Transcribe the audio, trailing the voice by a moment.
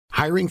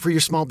Hiring for your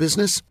small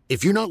business?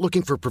 If you're not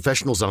looking for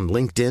professionals on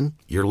LinkedIn,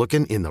 you're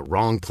looking in the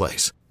wrong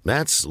place.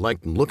 That's like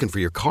looking for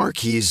your car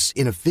keys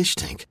in a fish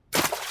tank.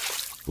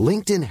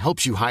 LinkedIn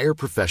helps you hire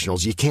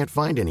professionals you can't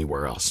find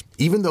anywhere else,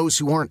 even those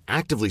who aren't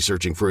actively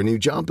searching for a new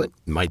job but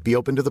might be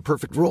open to the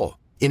perfect role.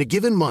 In a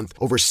given month,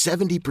 over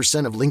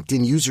 70% of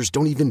LinkedIn users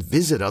don't even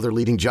visit other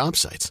leading job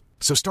sites.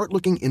 So start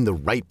looking in the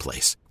right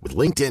place. With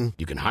LinkedIn,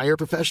 you can hire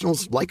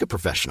professionals like a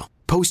professional.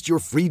 Post your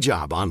free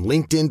job on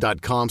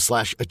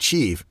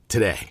linkedin.com/achieve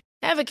today.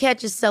 Ever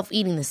catch yourself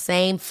eating the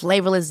same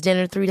flavorless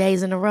dinner 3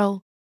 days in a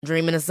row?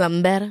 Dreaming of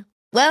something better?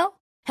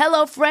 Well,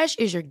 HelloFresh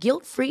is your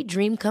guilt-free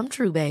dream come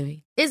true,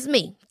 baby. It's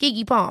me,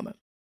 Keke Palmer.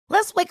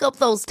 Let's wake up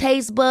those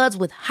taste buds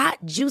with hot,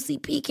 juicy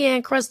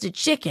pecan-crusted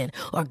chicken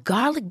or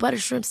garlic butter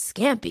shrimp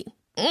scampi.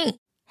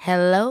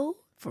 Hello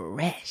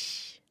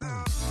Fresh.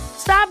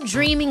 Stop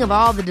dreaming of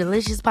all the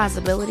delicious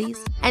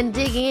possibilities and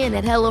dig in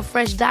at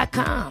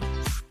HelloFresh.com.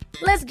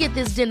 Let's get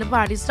this dinner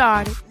party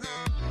started.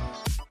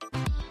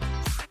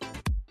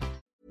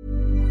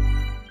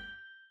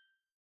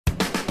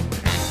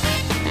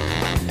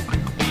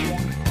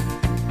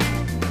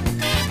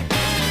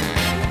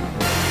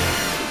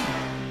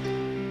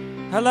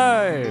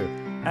 Hello,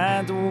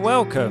 and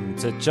welcome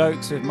to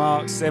Jokes with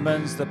Mark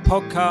Simmons, the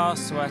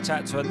podcast where I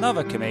chat to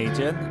another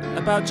comedian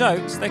about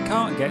jokes they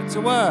can't get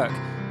to work.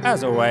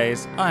 As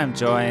always, I am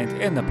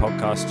joined in the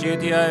podcast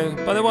studio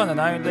by the one and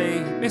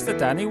only Mr.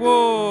 Danny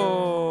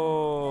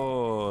Ward.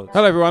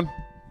 Hello, everyone.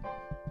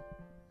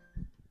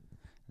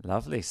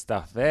 Lovely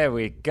stuff. There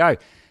we go.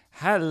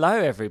 Hello,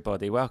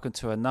 everybody. Welcome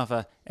to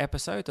another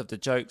episode of the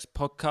Jokes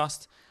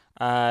podcast.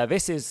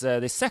 This is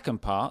the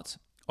second part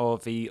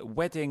of the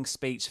wedding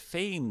speech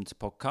themed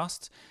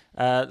podcast.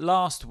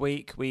 Last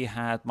week we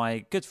had my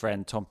good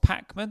friend Tom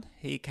Packman.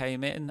 He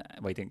came in.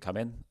 Well, he didn't come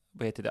in.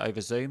 We did it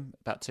over Zoom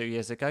about 2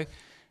 years ago.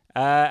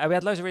 And we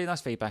had loads of really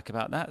nice feedback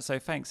about that. So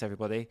thanks,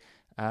 everybody.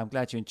 I'm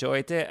glad you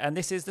enjoyed it. And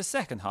this is the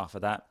second half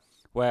of that,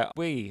 where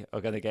we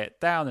are going to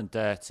get down and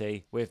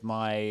dirty with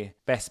my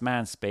best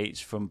man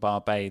speech from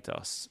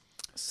Barbados.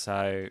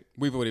 So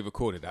we've already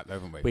recorded that,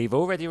 haven't we? We've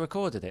already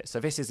recorded it.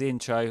 So this is the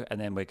intro, and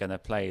then we're going to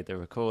play the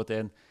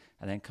recording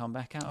and then come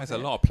back out. There's a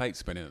lot of plates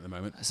spinning at the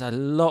moment. There's a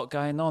lot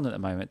going on at the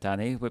moment,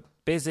 Danny. We're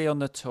busy on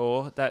the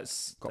tour.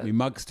 Got me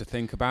mugs to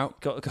think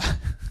about.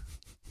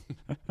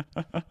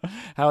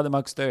 How are the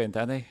mugs doing,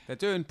 Danny? They're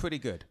doing pretty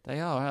good. They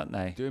are, aren't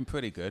they? Doing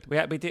pretty good. We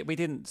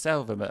didn't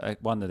sell them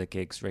at one of the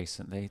gigs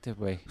recently, did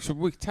we? Should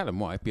we tell them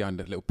why? Behind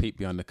a little peek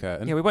behind the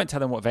curtain. Yeah, we won't tell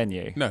them what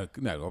venue. No,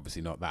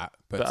 obviously not that.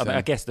 But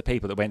I guess the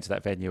people that went to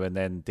that venue and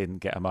then didn't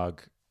get a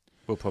mug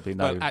will probably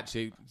know. Well,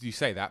 actually, you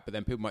say that, but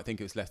then people might think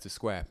it was Leicester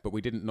Square. But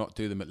we didn't not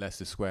do them at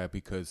Leicester Square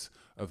because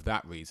of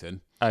that reason.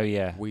 Oh,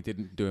 yeah. We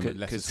didn't do them at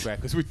Leicester Square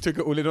because we took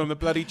it all in on the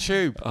bloody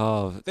tube.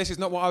 Oh, this is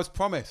not what I was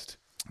promised.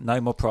 No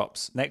more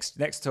props. Next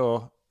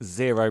tour,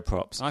 0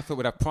 props. I thought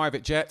we'd have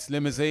private jets,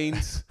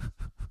 limousines.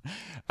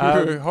 We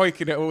were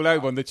hiking it all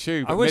over on the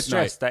tube. I was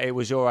stressed that it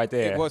was your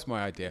idea. It was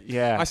my idea.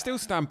 Yeah. I still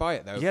stand by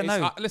it, though.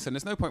 Yeah, listen,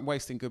 there's no point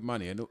wasting good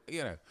money. And,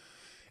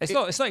 It's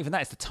not even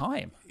that, it's the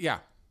time. Yeah.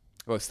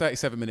 Well, it's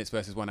 37 minutes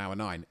versus 1 hour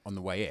 9 on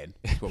the way in.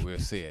 That's what we were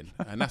seeing.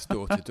 And that's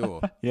door to door.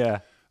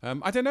 Yeah.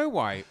 I don't know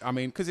why. I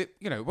mean, because it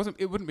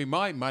wouldn't be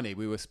my money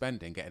we were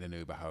spending getting an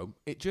Uber home.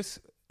 It just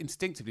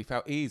instinctively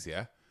felt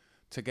easier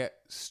to get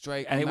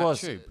straight on that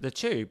tube. The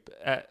tube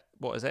at,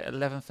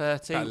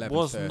 11:30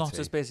 was not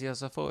as busy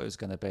as I thought it was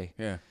going to be.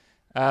 Yeah.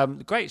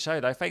 Great show,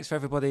 though. Thanks for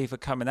everybody for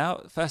coming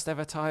out. First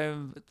ever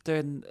time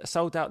doing a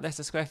sold out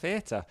Leicester Square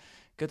Theatre.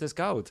 Good as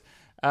gold.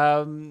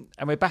 And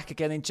we're back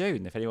again in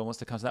June. If anyone wants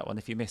to come to that one,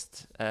 if you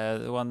missed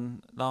the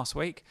one last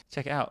week,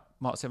 check it out.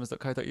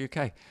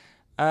 marksimmons.co.uk.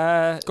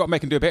 Got to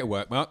make him do a bit of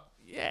work, Mark.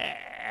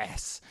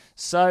 Yes.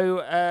 So,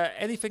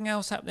 anything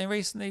else happening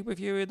recently with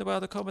you in the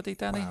world of comedy,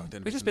 Danny? Wow,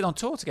 We've just been on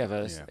tour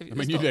together. Yeah. I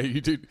mean,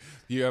 you did.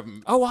 You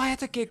haven't. Oh, I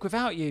had a gig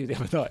without you the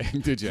other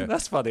night. Did you?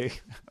 That's funny.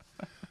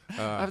 I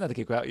haven't had a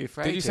gig without you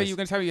for ages. Did you say you were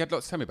going to tell me you had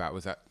lots to tell me about?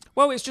 Was that?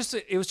 Well, it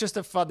was just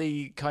a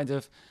funny kind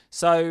of.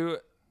 So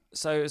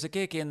it was a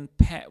gig in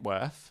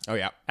Petworth. Oh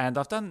yeah. And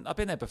I've been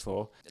there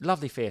before.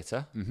 Lovely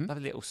theatre,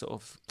 lovely little sort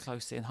of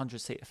close-in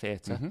 100-seater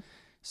theatre. Mm-hmm.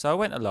 So I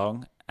went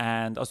along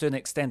and I was doing an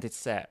extended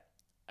set.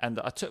 And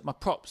I took my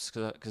props,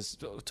 because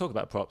talk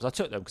about props, I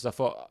took them because I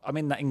thought, I'm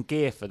in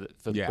gear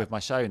with my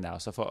show now.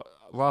 So I thought,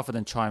 rather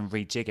than try and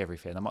rejig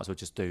everything, I might as well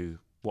just do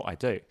what I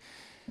do.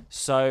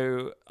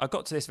 So I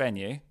got to this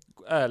venue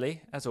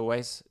early, as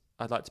always.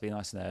 I'd like to be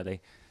nice and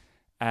early.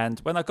 And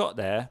when I got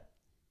there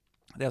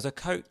was a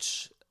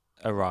coach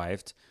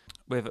arrived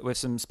with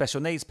some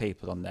special needs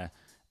people on there.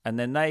 And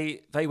then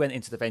they went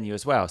into the venue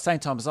as well, same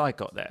time as I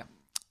got there.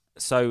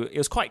 So it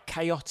was quite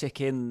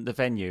chaotic in the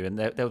venue, and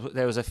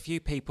there was a few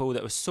people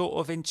that were sort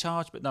of in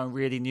charge, but no one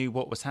really knew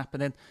what was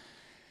happening.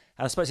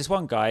 And I suppose this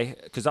one guy,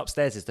 because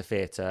upstairs is the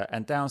theatre,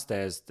 and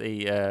downstairs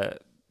the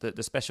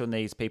special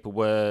needs people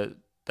were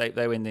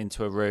they went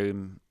into a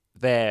room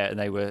there, and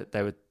they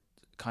were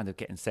kind of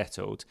getting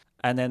settled.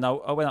 And then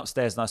I went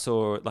upstairs and I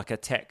saw like a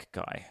tech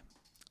guy.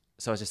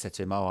 So I just said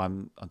to him,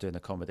 I'm doing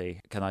a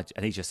comedy. Can I?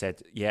 And he just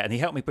said, yeah. And he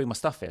helped me bring my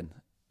stuff in,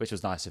 which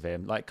was nice of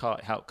him. Like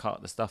help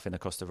cart the stuff in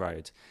across the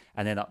road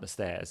and then up the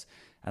stairs.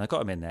 And I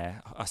got him in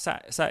there. I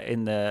sat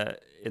in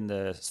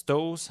the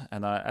stalls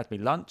and I had me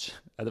lunch,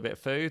 had a bit of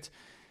food.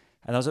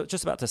 And I was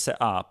just about to set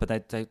up, and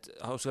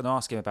I was going to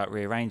ask him about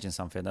rearranging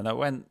something. And I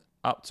went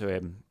up to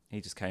him. He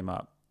just came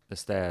up the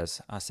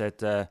stairs. I said,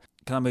 can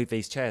I move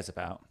these chairs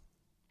about?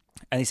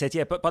 And he said,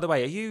 yeah, but by the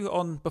way, are you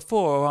on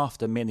before or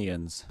after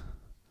Minions?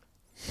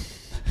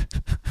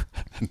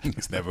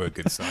 It's never a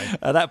good sign.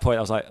 At that point,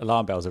 I was like,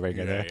 alarm bells are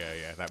ringing. Yeah,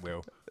 that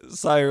will.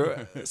 So,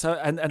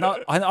 and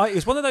I, it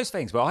was one of those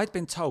things where I'd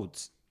been told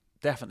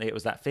definitely it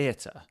was that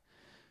theatre.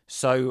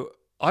 So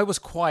I was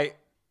quite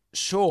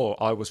sure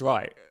I was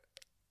right,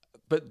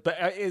 but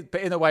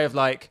in a way of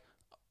like,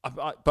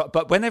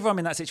 but whenever I'm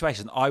in that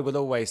situation, I will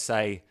always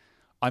say,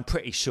 I'm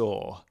pretty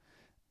sure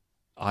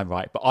I'm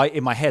right. But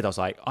in my head, I was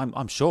like,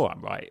 I'm sure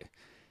I'm right.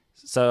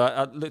 So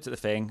I looked at the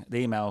thing. The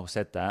email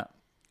said that.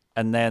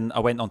 And then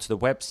I went onto the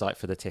website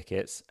for the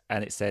tickets,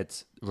 and it said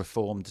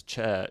Reformed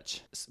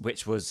Church,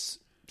 which was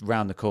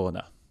round the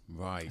corner.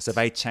 Right. So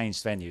they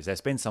changed venues.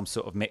 There's been some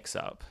sort of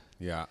mix-up.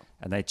 Yeah.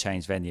 And they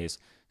changed venues.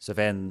 So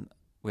then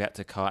we had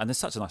to and there's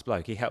such a nice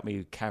bloke. He helped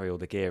me carry all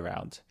the gear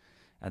around.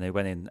 And they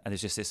went in, and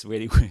it's just this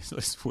really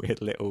weird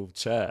little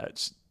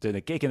church doing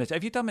a gig in the church.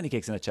 Have you done many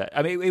gigs in the church?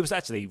 I mean, it was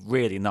actually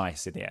really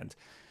nice in the end.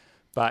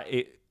 But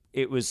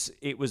it was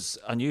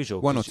unusual.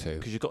 One or two.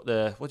 Because you've got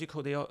what do you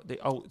call the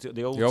altar?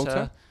 The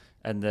altar?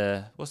 And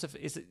what's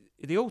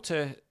the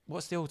altar?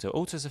 What's the altar?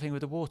 Altar's the thing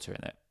with the water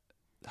in it.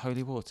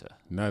 Holy water.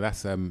 No,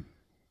 that's a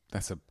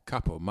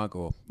cup or mug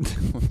or.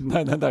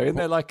 No. Isn't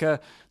there like a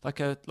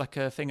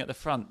thing at the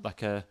front,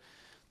 like a?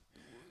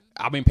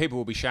 I mean, people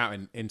will be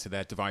shouting into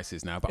their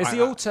devices now. But is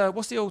the altar?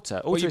 What's the altar?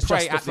 Altar well, you is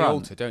pray just at the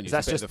altar, don't you?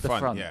 That's just the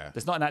front. Yeah.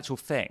 There's not an actual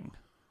thing.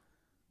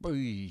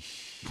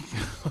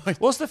 What's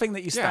What's the thing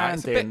that you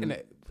stand in?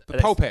 The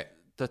pulpit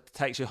that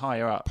takes you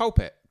higher up.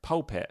 Pulpit.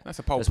 That's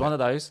a pulpit. There's one of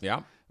those.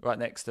 Yeah. Right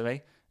next to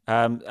me.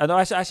 And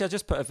actually, I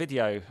just put a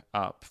video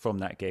up from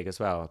that gig as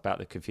well about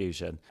the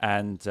confusion.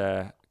 And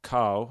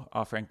Carl,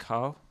 our friend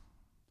Carl,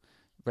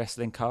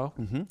 Wrestling Carl,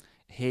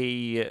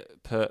 he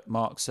put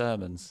Mark's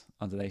sermons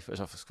underneath, which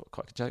I thought was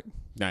quite a joke.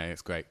 No,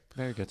 it's great.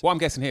 Very good. What I'm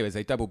guessing here is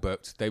they double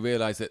booked. They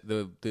realised that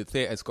the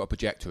theatre's got a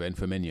projector in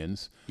for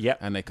Minions. Yep.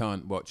 And they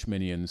can't watch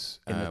Minions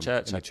in the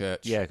church.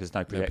 Yeah, because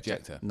no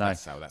projector. No,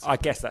 that's how that's I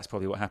guess that's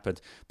probably what happened.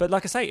 But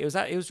like I say, it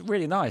was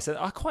really nice.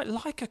 I quite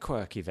like a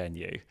quirky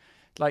venue.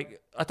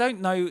 Like, I do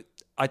know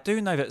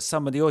that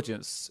some of the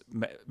audience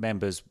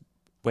members,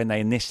 when they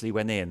initially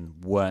went in,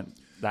 weren't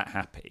that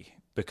happy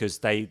because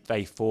they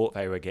thought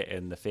they were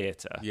getting the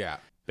theatre. Yeah.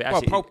 But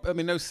actually, I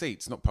mean, those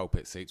seats, not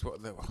pulpit seats. What?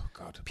 Oh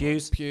God.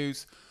 Pews.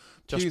 Pews.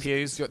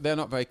 Pews. They're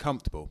not very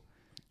comfortable,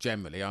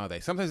 generally, are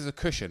they? Sometimes there's a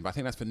cushion, but I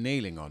think that's for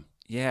kneeling on.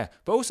 Yeah.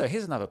 But also,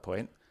 here's another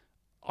point.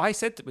 I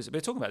said that we were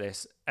talking about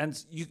this, and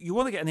you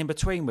want to get an in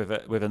between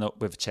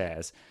with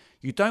chairs.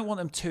 You don't want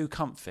them too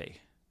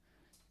comfy.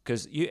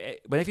 Because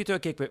whenever you do a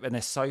gig and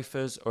there's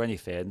sofas or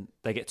anything,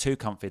 they get too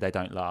comfy, they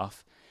don't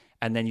laugh.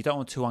 And then you don't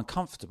want too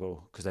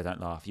uncomfortable because they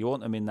don't laugh. You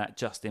want them in that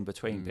just in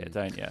between bit,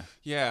 don't you?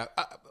 Yeah.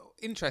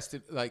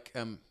 Interested, like,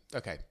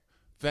 okay,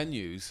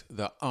 venues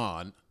that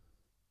aren't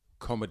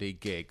comedy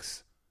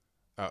gigs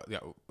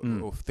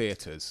or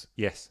theatres.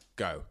 Yes.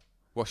 Go.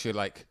 What's your,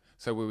 like,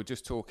 so we were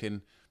just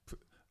talking,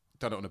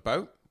 done it on a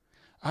boat?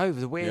 Oh,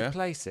 the weird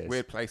places.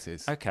 Weird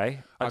places. Okay.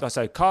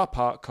 So car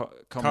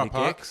park comedy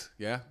parks,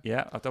 gig. Yeah.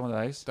 Yeah, I've done one of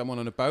those. Done one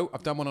on a boat.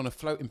 I've done one on a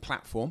floating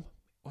platform.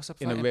 What's a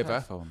floating in a river?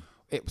 Platform?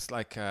 It was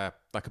like a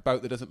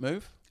boat that doesn't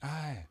move.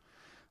 Oh.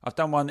 I've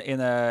done one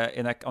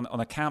on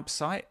a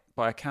campsite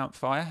by a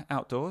campfire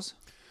outdoors.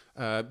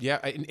 In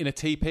a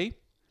teepee.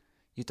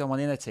 You've done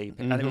one in a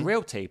teepee, and it was a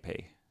real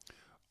teepee.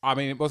 I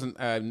mean, it wasn't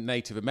a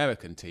Native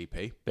American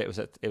teepee. But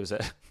it was a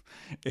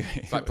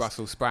it's like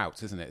Brussels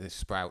sprouts, isn't it? There's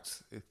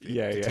sprouts.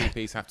 The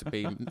teepees have to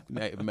be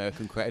Native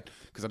American credit,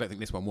 because I don't think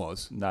this one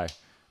was. No. It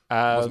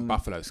wasn't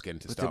buffalo skin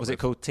to start with. Was it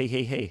called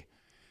Tee-hee-hee?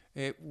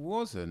 It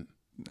wasn't.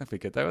 That'd be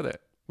good though, wouldn't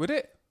it? Would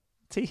it?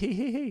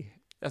 Tee-hee-hee-hee.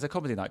 As a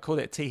comedy night, call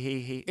it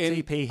Tee-hee-hee.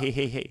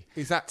 T-P-hee-hee-hee.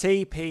 Is that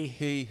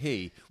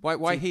T-P-hee-hee?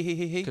 Why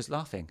hee-hee-hee-hee? Because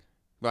laughing.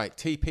 Right,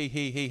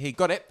 T-P-hee-hee-hee.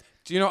 Got it.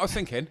 Do you know what I was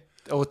thinking?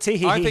 Or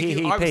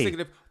Tee-hee-hee-hee-hee. I was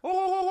thinking of...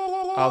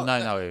 Oh,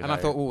 no. And I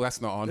thought,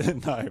 that's not on.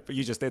 No, but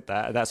you just did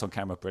that, and that's on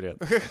camera.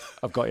 Brilliant.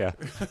 I've got you.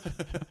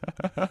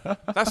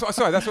 That's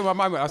what my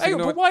mind went. I was thinking,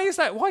 but why is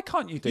that? Why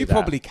can't you do that? You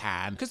probably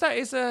can. Because that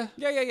is a...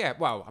 Yeah.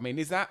 Well, I mean,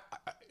 is that...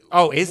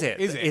 Oh, is it?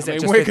 Is it? Is I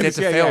it mean, just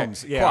the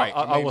films? Yeah, quite.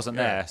 I wasn't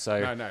there,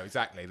 so... No,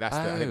 exactly.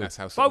 I think that's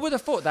how... But I would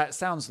have thought that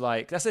sounds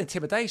like... That's an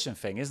intimidation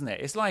thing, isn't it?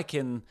 It's like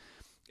in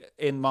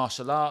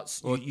martial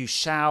arts, you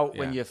shout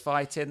when you're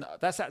fighting.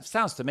 That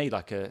sounds to me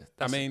like a...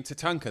 I mean,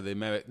 Tatanka,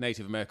 the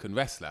Native American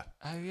wrestler.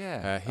 Oh,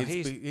 yeah.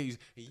 He's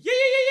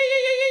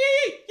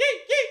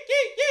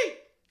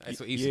That's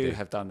what you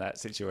have done that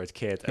since you were a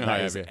kid, and I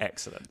that is have, yeah.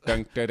 excellent.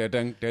 Dung, da, da,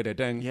 dung, da, da,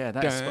 dung, Yeah,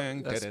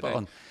 dung, that's da, spot da,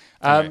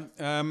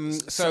 on.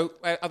 So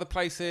other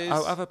places.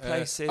 Other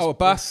places. A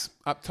bus.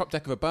 Up top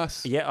deck of a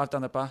bus. Yeah, I've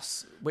done a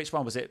bus. Which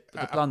one was it?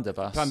 The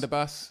blunderbuss.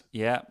 Blunderbuss.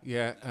 Yeah.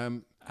 Yeah.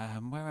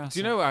 Where else? Do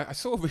you know? I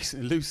saw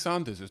recently Lou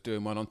Sanders was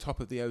doing one on top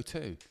of the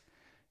O2.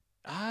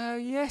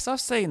 Yes, I've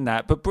seen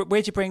that. But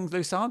where'd you bring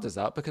Lou Sanders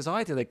up? Because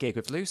I did a gig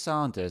with Lou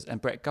Sanders and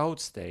Brett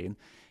Goldstein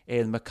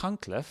in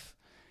Machynlleth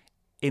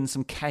in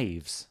some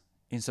caves,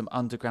 in some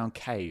underground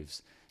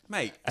caves,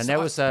 mate. And there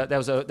was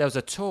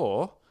a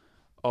tour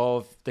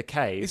of the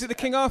caves. Is it the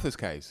King Arthur's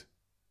caves?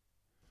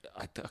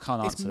 I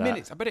can't answer that.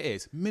 Minutes. I bet it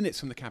is minutes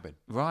from the cabin.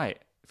 Right,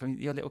 from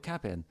your little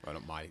cabin. Well,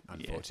 not my,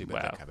 unfortunately,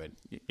 but the cabin.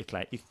 You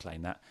can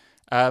claim that.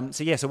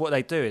 So what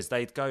they do is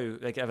they'd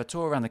have a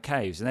tour around the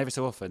caves, and every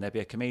so often there'd be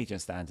a comedian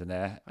standing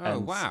there. Oh,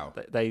 wow.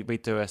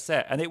 We'd do a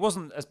set, and it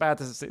wasn't as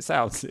bad as it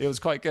sounds. It was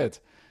quite good.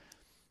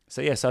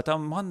 So I've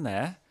done one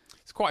there.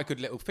 It's quite a good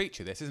little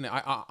feature, this, isn't it?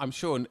 I'm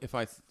sure if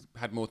I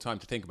had more time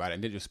to think about it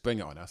and didn't just spring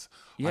it on us,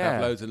 I'd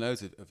have loads and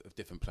loads of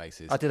different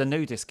places. I did a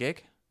nudist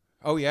gig.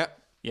 Oh, yeah.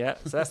 Yeah,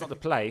 so that's not the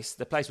place.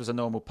 The place was a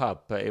normal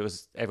pub, but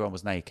everyone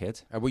was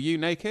naked. Were you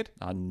naked?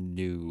 I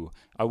knew.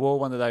 I wore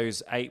one of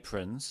those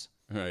aprons.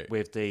 Right.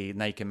 With the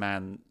naked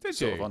man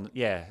as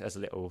a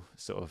little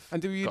sort of.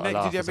 And did you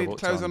have any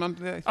clothes on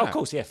underneath? Oh, of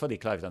course, yeah, fully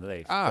clothed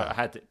underneath.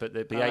 But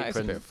the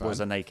apron was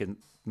a naked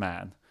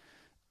man,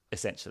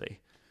 essentially.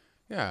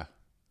 Yeah.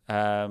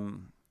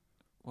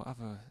 What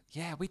other?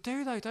 Yeah, we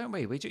do though, don't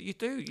we? You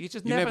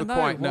just you never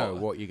quite know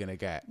what you're going to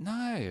get.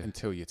 No.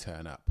 Until you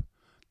turn up.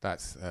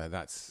 That's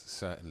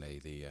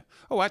certainly the.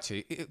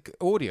 Actually,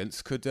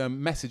 audience could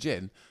message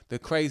in the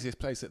craziest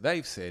place that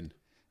they've seen.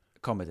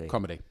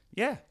 Comedy.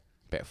 Yeah.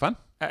 Bit of fun.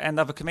 And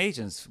other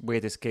comedians'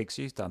 weirdest gigs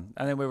you've done.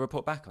 And then we'll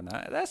report back on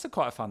that. That's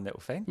quite a fun little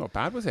thing. Not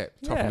bad, was it?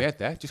 Top of the head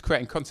there. Just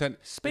creating content.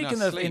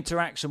 Speaking of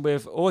interaction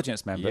with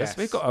audience members,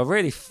 we've got a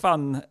really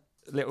fun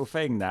little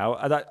thing now.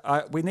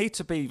 And we need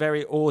to be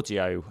very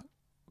audio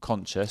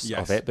conscious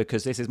of it,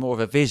 because this is more of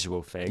a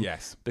visual thing.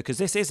 Yes. Because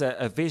this is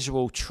a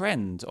visual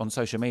trend on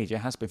social media,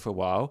 has been for a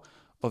while,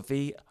 of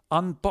the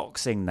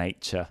unboxing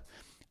nature.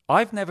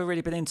 I've never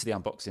really been into the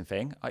unboxing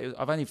thing.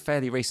 I've only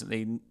fairly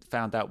recently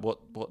found out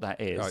what that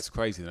is. Oh, it's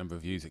crazy the number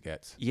of views it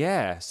gets.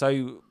 Yeah.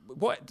 So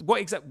what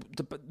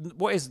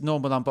is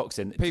normal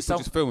unboxing? People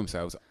just film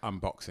themselves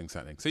unboxing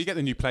something. So you get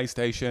the new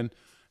PlayStation,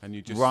 and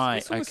you just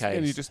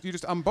and you just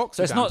unbox.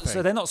 So it's not. Thing.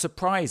 So they're not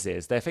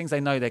surprises. They're things they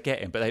know they're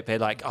getting, but they're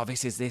like, oh,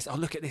 this is this. Oh,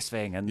 look at this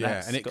thing, and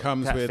and it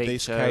comes with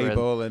this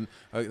cable, and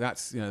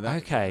that's that.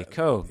 Okay,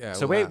 cool. Yeah,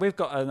 so we're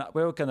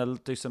going to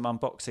do some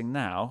unboxing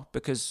now,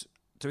 because.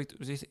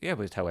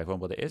 We'll tell everyone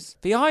what it is.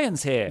 The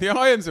iron's here. The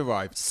iron's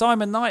arrived.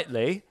 Simon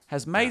Knightley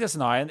has made us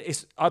an iron.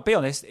 I'll be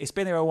honest, it's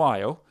been here a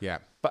while. Yeah.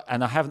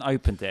 And I haven't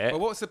opened it. Well,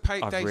 what's the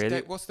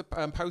date? What's the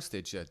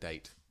postage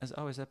date? Is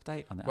there a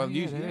date on it? Well,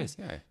 there is.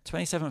 Yeah.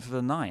 27th of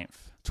the 9th.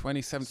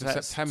 27th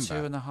of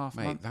September. 2.5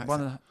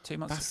 months. 2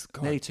 months.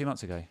 That's nearly 2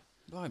 months ago.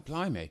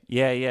 Blimey.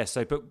 Yeah.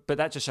 So, but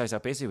that just shows how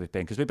busy we've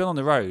been, because we've been on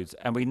the road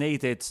and we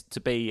needed to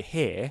be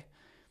here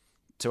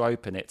to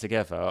open it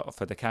together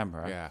for the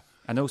camera. Yeah.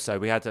 And also,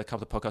 we had a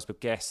couple of podcasts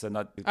with guests,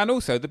 and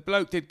also the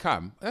bloke did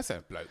come. That's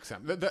a bloke,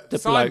 Sam. The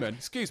Simon. Bloke.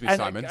 Excuse me,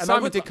 Simon.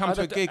 Simon did come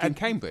to a gig in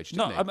Cambridge,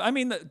 didn't he? I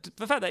mean,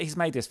 the fact that he's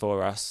made this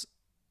for us,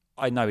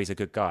 I know he's a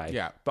good guy.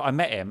 Yeah. But I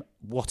met him.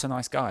 What a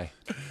nice guy.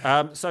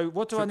 So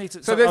what do I need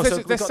to?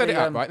 Let's set it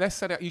up, right? Let's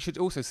set it up. You should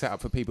also set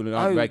up for people who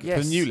aren't regular,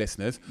 for new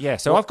listeners. Yeah.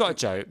 So I've got a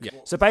joke. Yeah.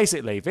 So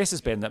basically, this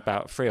has been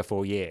about 3 or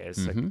 4 years.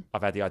 Mm-hmm.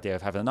 I've had the idea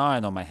of having an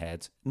iron on my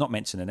head, not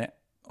mentioning it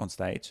on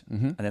stage,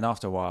 and then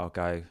after a while,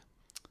 go.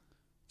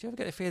 Do you ever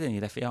get the feeling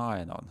you left the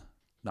iron on?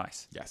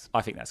 Nice. Yes.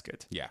 I think that's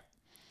good. Yeah.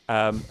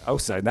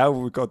 Also, now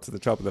we've got to the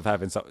trouble of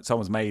having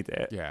someone's made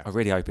it. Yeah. I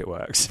really hope it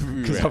works,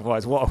 because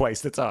otherwise, what a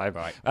waste of time.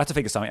 Right. I have to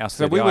think of something else.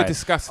 So we were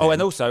discussing. Oh, and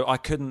also, I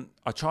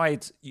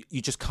tried.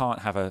 You just can't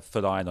have a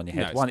full iron on your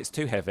head. No, one, it's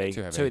too heavy.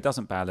 Two, it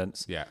doesn't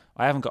balance. Yeah.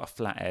 I haven't got a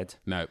flat head.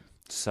 No.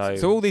 So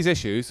all these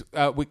issues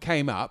we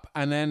came up,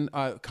 and then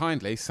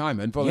kindly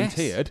Simon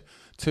volunteered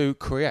to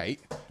create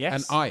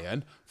an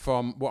iron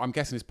from what I'm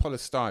guessing is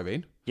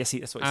polystyrene. Yes,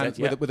 that's what he said.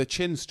 Yeah. With a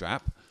chin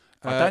strap.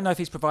 I don't know if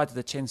he's provided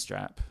a chin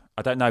strap.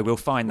 I don't know. We'll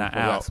find that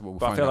out.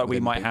 But I feel like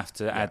we might have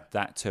to add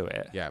that to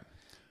it. Yeah.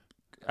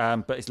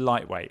 But it's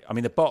lightweight. I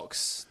mean, the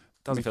box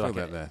doesn't feel like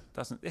it. There.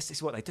 Doesn't. This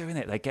is what they do, isn't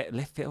it? They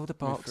lift all the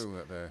box. Feel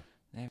that there.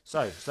 Yeah.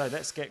 So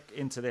let's get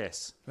into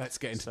this. Let's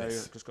get into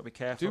this. Just got to be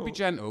careful. Do be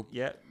gentle.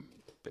 Yeah.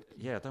 But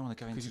I don't want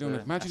to go into. Because you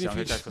don't imagine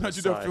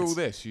after all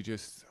this, you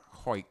just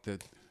hoik the.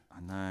 I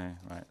know.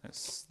 Right.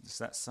 It's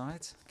that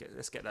side.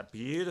 Let's get that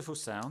beautiful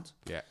sound.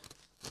 Yeah.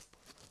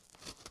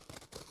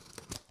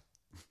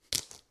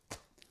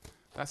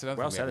 That's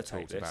another thing we haven't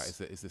talked about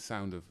is the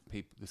sound of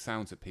the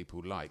sounds that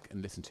people like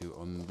and listen to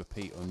on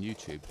repeat on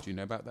YouTube. Do you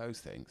know about those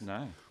things?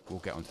 No. We'll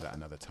get onto that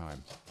another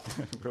time.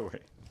 Will we?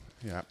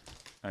 Yeah.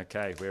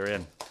 Okay, we're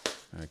in.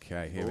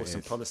 Okay, here it is.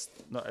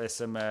 There's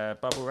some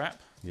bubble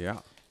wrap. Yeah.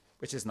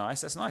 Which is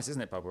nice. That's nice,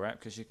 isn't it, bubble wrap?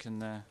 Because you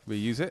can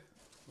reuse it.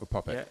 We'll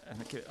pop it. Yeah,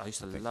 and I used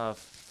to love.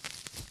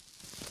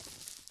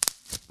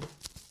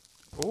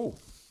 Oh,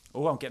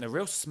 I'm getting a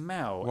real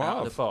smell out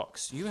of the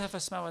box. You have a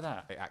smell of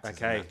that? It acts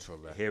as a natural.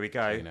 Here we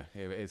go.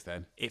 Here it is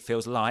then. It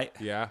feels light.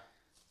 Yeah.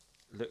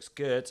 Looks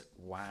good.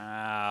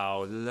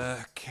 Wow,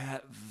 look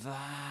at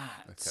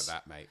that. Look at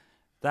that, mate.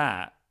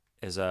 That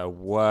is a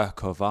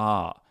work of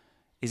art.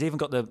 He's even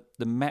got the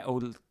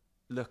metal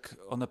look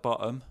on the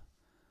bottom.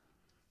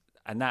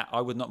 And that,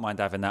 I would not mind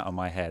having that on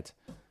my head.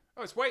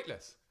 Oh, it's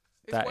weightless.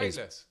 It's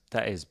weightless.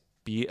 That is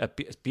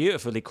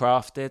beautifully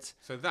crafted.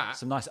 So that...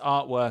 Some nice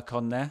artwork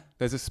on there.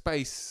 There's a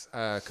space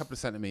a couple of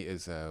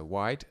centimetres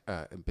wide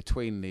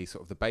between the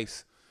sort of the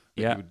base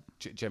that you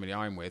would generally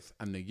iron with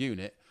and the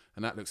unit.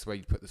 And that looks where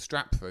you put the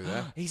strap through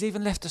there. He's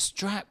even left a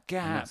strap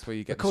gap. And that's where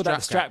you get the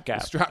strap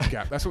gap. The strap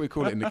gap. That's what we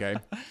call it in the game.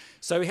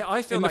 So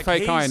I feel in like the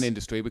fake iron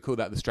industry, we call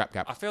that the strap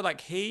gap. I feel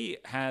like he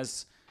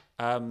has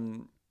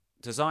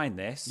designed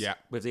this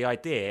with the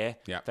idea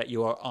that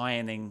you are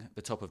ironing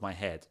the top of my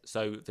head.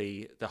 So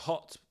the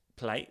hot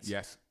plate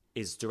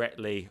is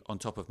directly on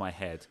top of my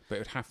head. But it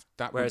would have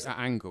that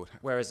angled.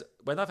 Whereas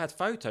when I've had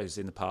photos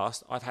in the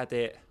past, I've had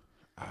it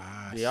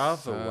the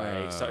other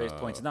way, so it's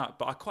pointing up.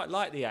 But I quite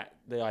like the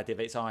idea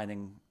that it's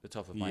ironing the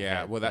top of my head.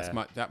 Yeah, well,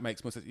 that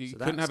makes more sense. You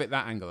couldn't have it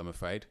that angle, I'm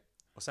afraid.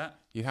 What's that?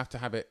 You have to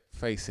have it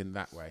facing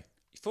that way.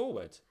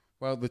 Forward?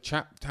 Well,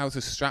 how's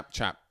the strap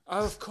chap?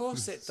 Oh, of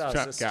course it does.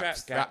 The strap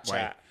gap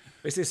chat.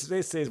 This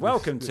is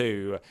welcome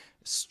to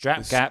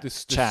Strap Gap Chat. The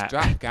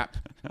strap gap.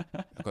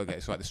 I've got to get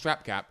this right. The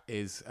strap gap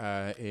is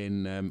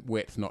in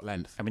width, not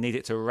length. And we need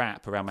it to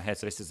wrap around my head.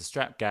 So this is the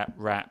Strap Gap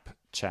Wrap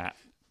Chat.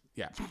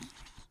 Yeah.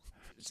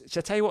 Shall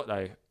I tell you what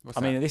though? I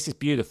mean, this is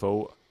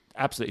beautiful.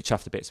 Absolutely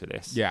chuffed to bits with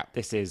this. Yeah.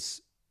 This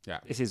is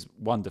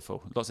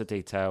wonderful. Lots of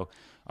detail.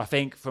 I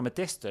think from a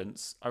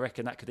distance, I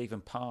reckon that could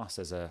even pass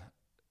as a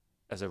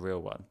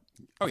real one.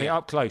 I think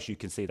up close you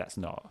can see that's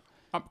not.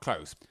 Up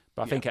close.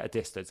 But I think at a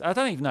distance. I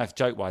don't even know if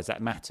joke-wise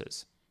that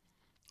matters.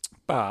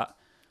 But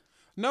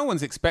no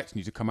one's expecting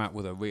you to come out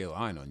with a real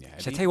iron on your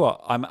head. Shall I tell you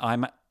what?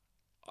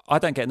 I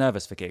don't get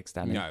nervous for gigs,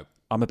 Danny. No.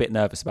 I'm a bit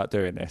nervous about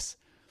doing this.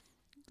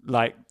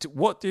 Like,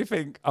 what do you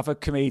think other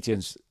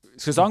comedians...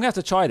 Because I'm going to have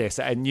to try this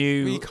at a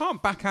new... Well, you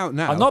can't back out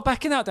now. I'm not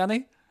backing out,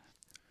 Danny.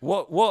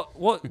 What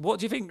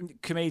do you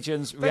think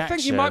comedians' reaction... They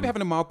think you might be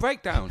having a mild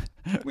breakdown.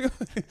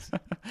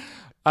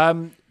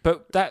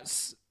 But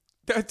that's...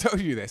 I told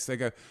you this. They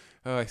go,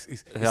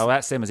 it's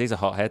that's Simmons. He's a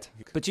hothead.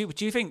 But do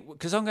you think...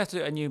 Because I'm going to have to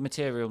do a new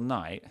material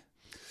night...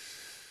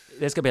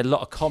 There's going to be a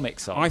lot of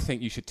comics on. I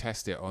think you should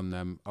test it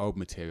on old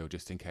material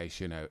just in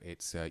case,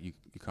 it's you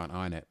can't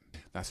iron it.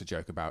 That's a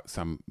joke about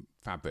some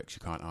fabrics you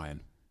can't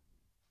iron.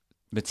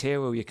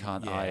 Material you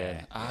can't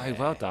iron. Oh,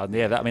 well done.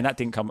 Yeah, that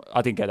didn't come...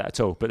 I didn't get that at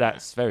all, but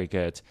that's very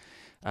good.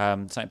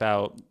 Something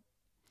about...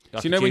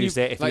 So when you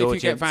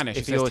get Vanish,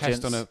 it says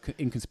test on an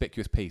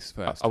inconspicuous piece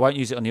first. I won't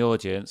use it on the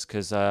audience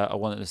because I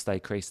want it to stay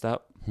creased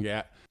up.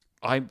 Yeah.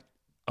 I'm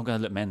going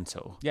to look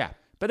mental. Yeah.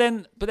 But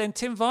then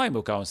Tim Vine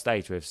will go on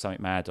stage with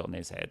something mad on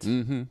his head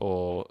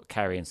or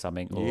carrying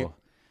something.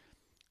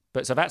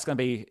 But so that's going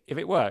to be, if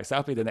it works,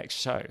 that'll be the next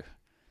show.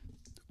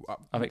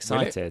 I'm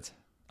excited.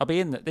 I'll be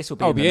in. This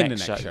will be in the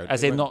next show.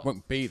 As in not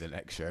won't be the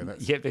next show.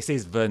 Yeah, this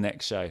is the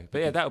next show.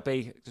 But that'll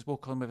be just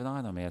walk on with an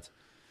iron on my head.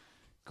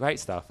 Great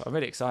stuff. I'm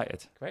really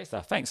excited. Great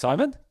stuff. Thanks,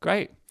 Simon.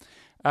 Great.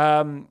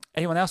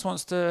 Anyone else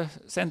wants to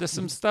send us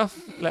some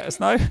stuff? Let us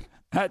know.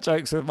 At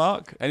Jokes with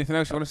Mark. Anything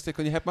else you want to stick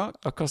on your head, Mark?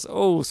 Across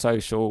all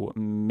social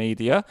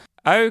media.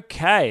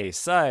 Okay,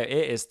 so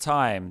it is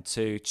time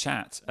to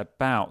chat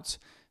about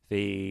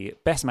the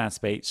Best Man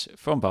speech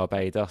from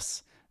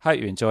Barbados. Hope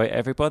you enjoy it,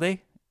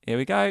 everybody. Here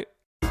we go.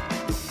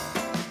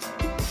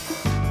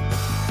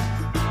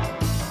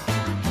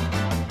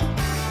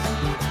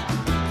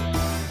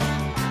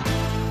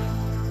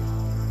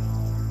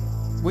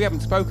 We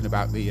haven't spoken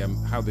about the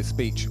how the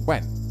speech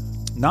went.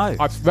 No.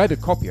 I've read a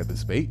copy of the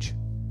speech.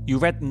 You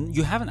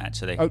haven't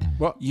actually. Oh,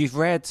 what? You've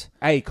read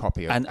a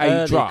copy of an a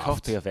early draft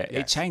copy of it.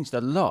 Yes. It changed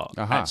a lot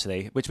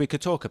actually, which we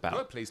could talk about.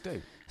 Oh, please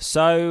do.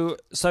 So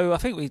I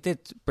think we did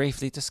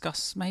briefly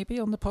discuss maybe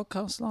on the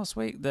podcast last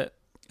week that.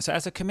 So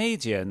as a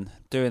comedian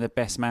doing a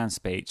Best Man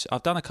speech,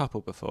 I've done a couple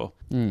before.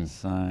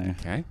 So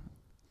okay,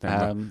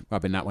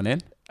 rubbing that one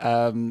in.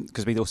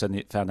 Because we also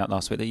found out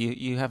last week that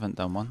you haven't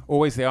done one.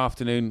 Always the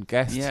afternoon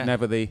guest,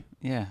 never the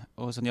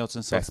always on the odds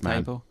and soft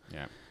table.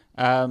 Yeah.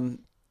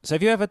 So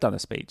have you ever done a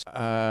speech?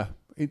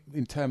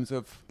 In terms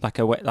of like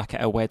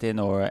at a wedding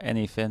or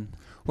anything?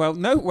 Well,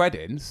 no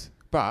weddings,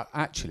 but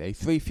actually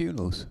 3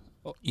 funerals.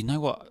 You know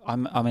what?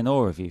 I'm in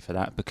awe of you for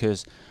that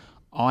because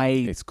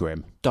it's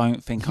grim.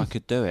 Don't think I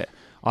could do it.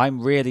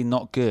 I'm really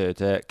not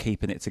good at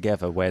keeping it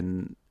together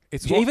when.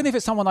 Even if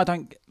it's someone I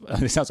don't...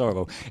 This sounds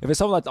horrible. If it's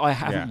someone that I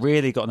haven't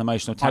really got an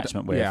emotional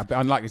attachment with... Yeah, but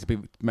unlikely to be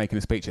making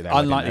a speech at them.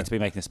 Unlikely to be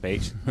making a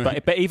speech.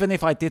 but even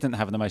if I didn't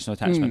have an emotional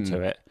attachment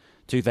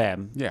to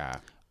them... Yeah.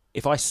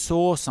 If I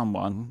saw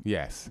someone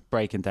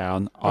breaking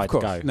down, I'd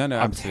go. No, I'm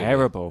absolutely.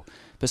 terrible.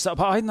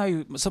 But I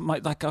know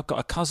something like I've got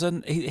a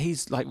cousin.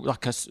 He's like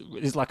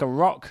a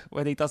rock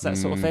when he does that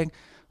sort of thing.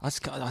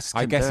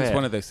 I guess it's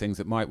one of those things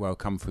that might well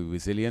come through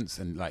resilience,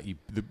 and like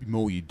the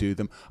more you do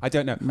them, I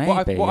don't know.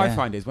 Maybe, what I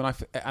find is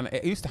and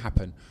it used to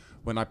happen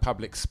when I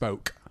public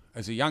spoke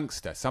as a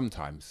youngster.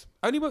 Sometimes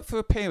only for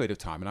a period of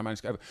time, and I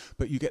managed to get over.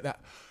 But you get that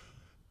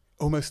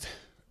almost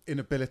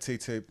inability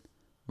to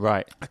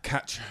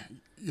catch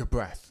your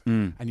breath,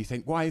 and you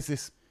think, why is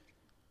this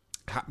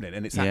happening?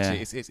 And it's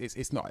actually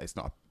it's not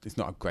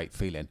a great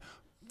feeling.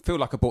 Feel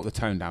like I brought the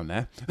tone down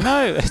there.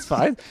 No, it's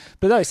fine.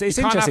 But no, it's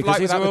interesting because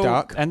these are all.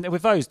 Dark. And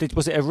with those,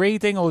 was it a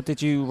reading or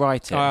did you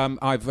write it?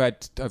 I've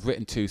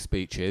written 2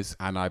 speeches,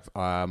 and I've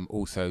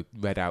also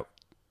read out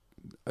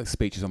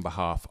speeches on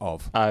behalf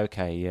of.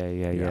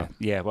 Okay,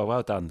 yeah.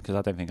 Well done, because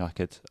I don't think I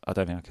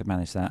could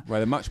manage that. Well,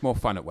 they're much more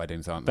fun at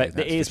weddings, aren't they?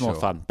 But it is more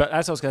fun. But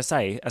as I was going to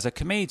say, as a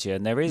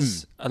comedian, there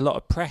is a lot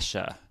of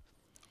pressure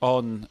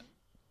on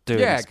doing.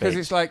 Yeah, because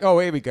it's like, oh,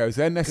 here we go.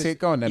 Then let's see it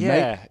go on then, mate.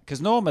 Yeah, because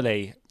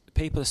normally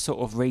people are sort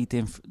of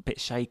reading a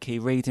bit shaky,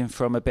 reading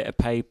from a bit of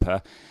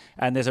paper,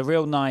 and there's a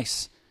real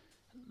nice,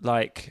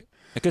 like,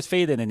 a good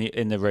feeling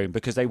in the room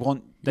because they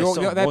want.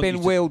 They're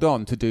being wheeled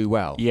on to do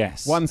well.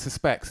 Yes. One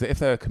suspects that if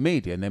they're a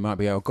comedian, they might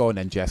be, oh, go on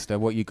then, Jester,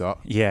 what you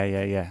got?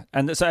 Yeah.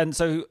 And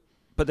so,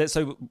 there's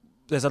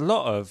a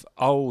lot of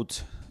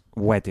old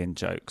wedding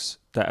jokes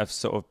that have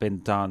sort of been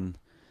done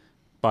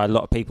by a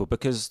lot of people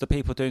because the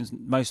people doing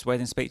most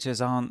wedding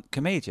speeches aren't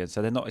comedians,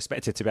 so they're not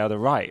expected to be able to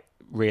write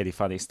really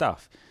funny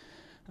stuff.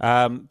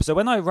 So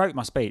when I wrote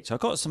my speech, I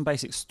got some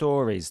basic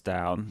stories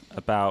down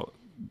about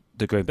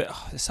the groom, but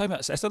there's so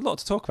much. There's a lot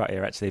to talk about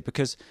here actually,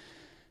 because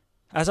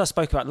as I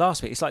spoke about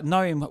last week, it's like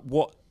knowing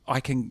what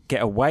I can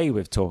get away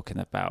with talking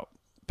about.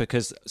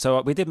 Because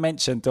we did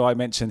mention. Do I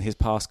mention his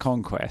past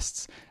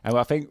conquests? And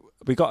I think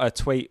we got a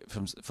tweet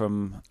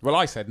from. Well,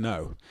 I said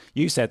no.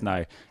 You said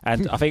no,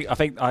 and I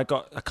think I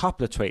got a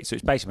couple of tweets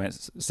which basically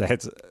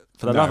said,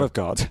 "For the love of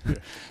God,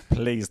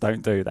 please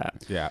don't do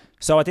that." Yeah.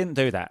 So I didn't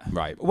do that.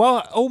 Right. Well,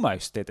 I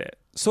almost did it.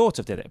 Sort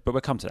of did it, but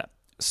we'll come to that.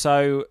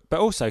 So, but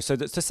also,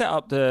 to set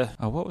up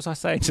what was I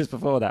saying just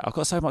before that? I've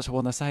got so much I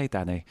want to say,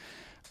 Danny.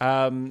 So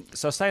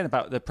I was saying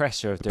about the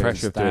pressure of doing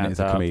it as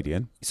a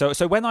comedian.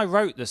 So when I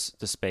wrote the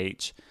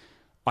speech,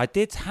 I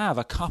did have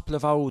a couple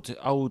of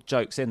old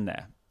jokes in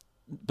there,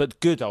 but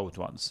good old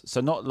ones.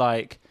 So not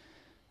like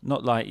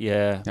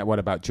yeah. What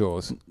about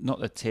Jaws?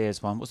 Not the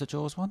Tears one. What's the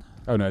Jaws one?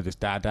 Oh no, just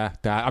Dad.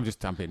 I'm just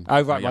jumping.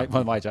 Oh right,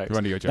 one of my jokes.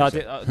 One of your jokes.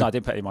 No, I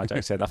didn't put any of my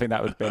jokes in. I think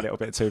that would be a little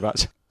bit too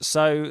much.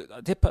 So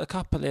I did put a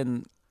couple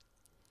in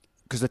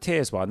because the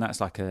Tears one, that's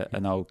like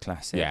an old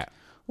classic. Yeah.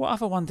 What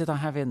other one did I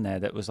have in there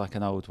that was like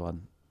an old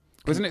one?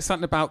 Wasn't it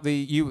something about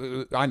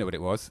I know what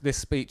it was. This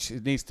speech,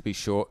 it needs to be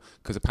short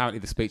because apparently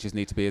the speeches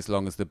need to be as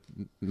long as the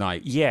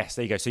night. Yes,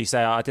 there you go. So you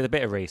say, I did a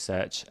bit of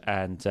research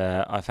and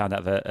I found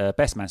out that a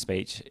best man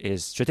speech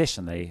is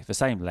traditionally the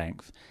same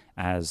length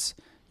as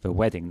the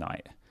wedding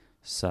night.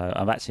 So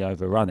I'm actually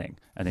overrunning,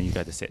 and then you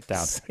go to sit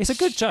down. It's a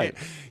good joke.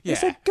 Yeah.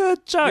 It's a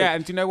good joke. Yeah,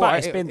 and do you know what? But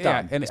it's been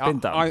done. And it's been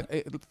done.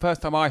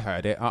 First time I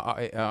heard it,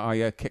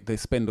 I kicked the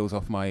spindles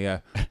off my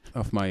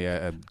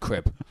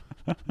crib.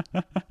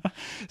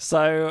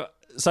 So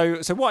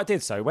what I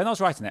did, when I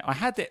was writing it, I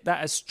had that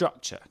as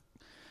structure.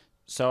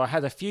 So I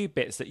had a few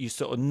bits that you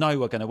sort of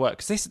know are going to work.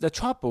 Because this is the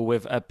trouble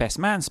with a best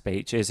man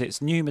speech is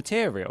it's new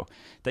material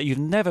that you've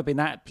never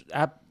been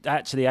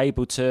actually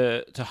able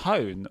to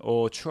hone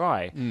or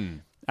try.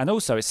 And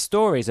also it's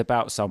stories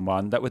about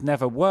someone that would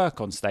never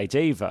work on stage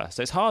either.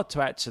 So it's hard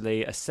to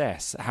actually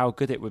assess how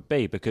good it would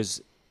be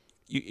because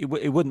it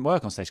wouldn't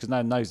work on stage because no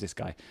one knows this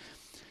guy.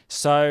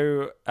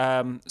 So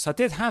I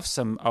did have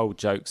some old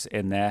jokes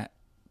in there,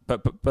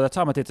 but by the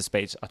time I did the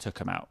speech, I took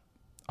them out.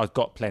 I've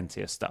got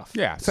plenty of stuff.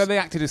 Yeah, so they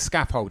acted as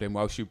scaffolding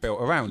whilst you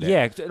built around it.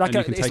 Yeah, it's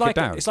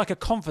like a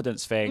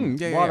confidence thing.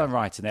 While I'm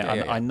writing it,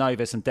 I know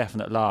there's some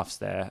definite laughs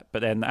there,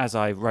 but then as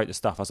I wrote the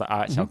stuff, I was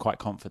like, I'm quite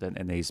confident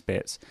in these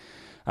bits.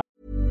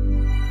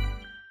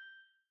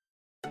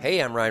 Hey,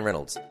 I'm Ryan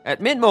Reynolds.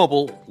 At Mint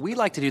Mobile, we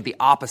like to do the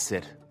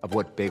opposite of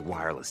what Big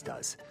Wireless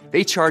does.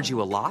 They charge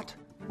you a lot.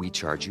 We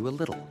charge you a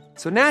little.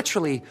 So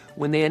naturally,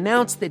 when they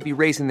announced they'd be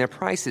raising their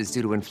prices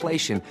due to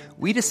inflation,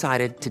 we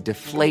decided to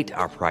deflate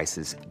our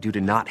prices due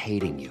to not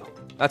hating you.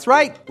 That's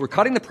right. We're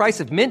cutting the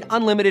price of Mint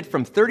Unlimited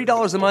from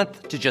 $30 a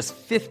month to just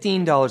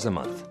 $15 a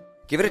month.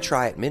 Give it a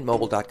try at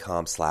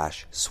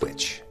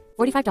mintmobile.com/switch.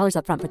 $45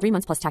 up front for 3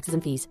 months plus taxes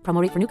and fees.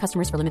 Promo rate for new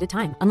customers for limited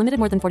time. Unlimited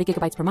more than 40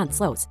 gigabytes per month.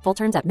 Slows full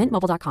terms at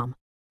mintmobile.com.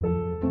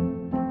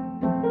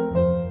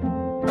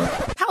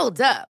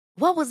 Hold up.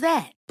 What was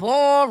that?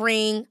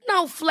 Boring.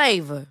 No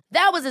flavor.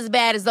 That was as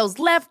bad as those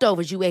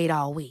leftovers you ate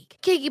all week.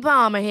 Keke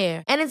Palmer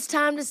here. And it's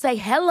time to say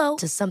hello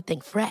to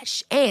something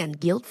fresh and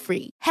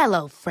guilt-free.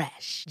 Hello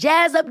Fresh.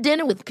 Jazz up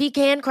dinner with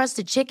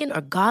pecan-crusted chicken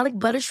or garlic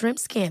butter shrimp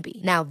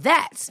scampi. Now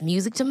that's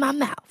music to my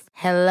mouth.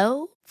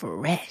 Hello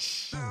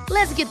Fresh.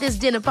 Let's get this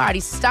dinner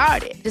party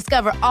started.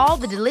 Discover all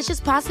the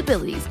delicious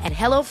possibilities at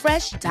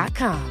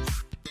HelloFresh.com.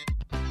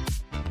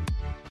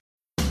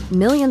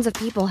 Millions of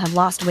people have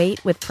lost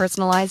weight with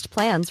personalized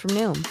plans from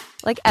Noom.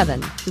 Like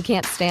Evan, who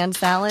can't stand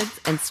salads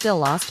and still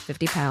lost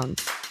 50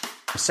 pounds.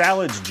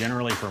 Salads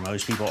generally for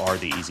most people are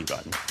the easy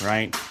button,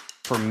 right?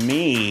 For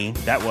me,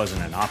 that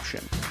wasn't an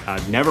option.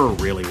 I never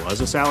really was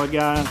a salad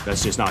guy.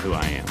 That's just not who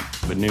I am.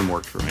 But Noom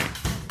worked for me.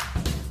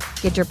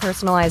 Get your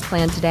personalized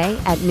plan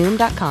today at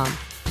Noom.com.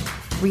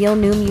 Real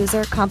Noom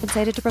user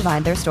compensated to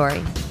provide their story.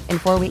 In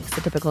 4 weeks,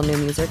 the typical Noom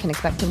user can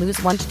expect to lose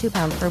 1 to 2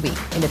 pounds per week.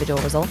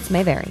 Individual results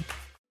may vary.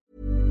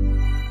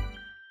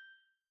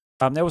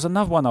 There was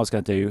another one I was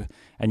going to do,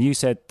 and you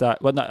said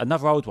that, well, no,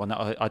 another old one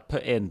that I'd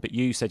put in, but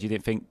you said you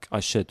didn't think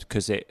I should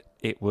because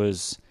it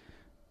was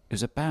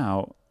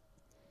about,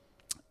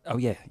 oh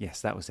yeah, yes,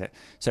 that was it.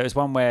 So it was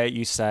one where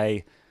you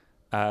say,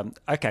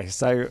 okay,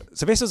 so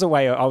this was a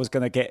way I was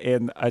going to get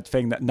in a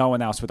thing that no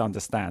one else would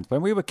understand.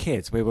 When we were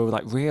kids, we were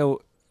like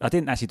I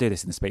didn't actually do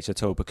this in the speech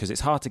at all because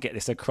it's hard to get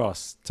this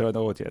across to an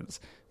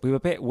audience. We were a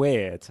bit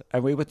weird,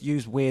 and we would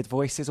use weird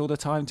voices all the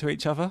time to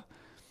each other.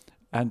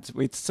 And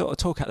we'd sort of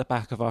talk at the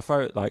back of our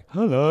throat, like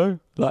 "hello,"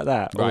 like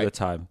that all the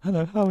time.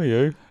 Hello, how are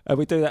you? And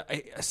we do that.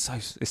 It's so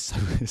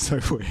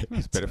weird.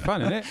 It's a bit of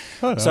fun, isn't it?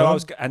 Hello. So I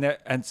was, and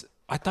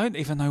I don't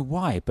even know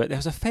why, but there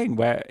was a thing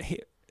where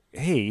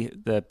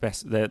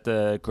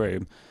the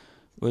groom,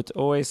 would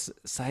always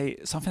say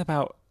something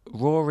about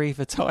Rory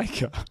the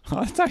tiger.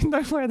 I don't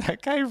know where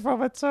that came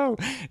from at all.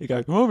 You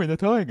go Rory the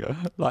tiger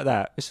like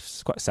that. It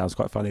sounds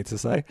quite funny to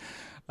say.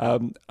 I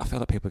feel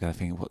like people are going to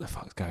think, what the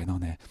fuck's going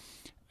on here?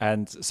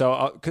 And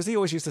so, because he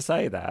always used to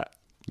say that,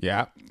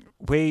 Yeah.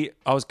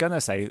 I was going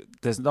to say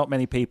there's not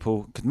many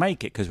people could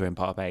make it because we're in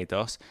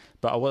Barbados,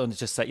 but I wanted to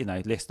just say,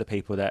 list the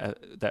people that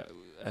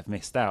have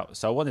missed out.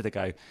 So I wanted to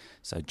go,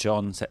 so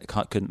John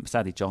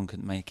sadly John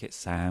couldn't make it,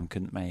 Sam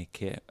couldn't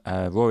make it,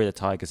 Rory the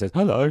tiger says,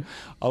 hello.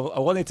 I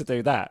wanted to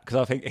do that because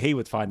I think he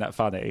would find that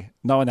funny.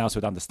 No one else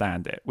would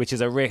understand it, which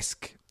is a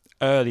risk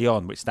early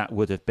on, which that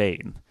would have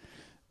been,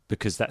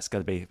 because that's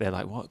going to be, they're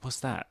like, what's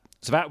that?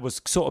 So that was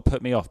sort of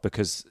put me off,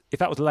 because if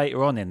that was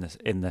later on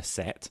in the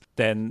set,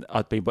 then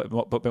I'd be a bit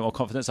more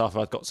confident after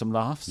I'd got some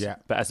laughs. Yeah.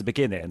 But as the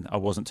beginning, I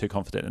wasn't too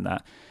confident in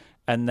that.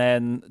 And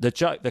then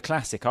the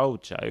classic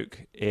old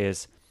joke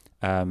is,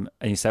 and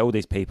you say all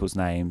these people's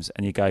names,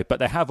 and you go, but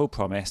they have all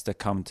promised to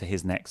come to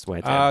his next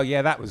wedding. Oh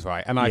yeah, that was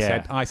right. And I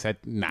said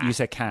nah. You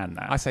said can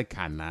that. I said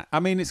can that.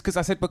 I mean, it's because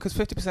I said because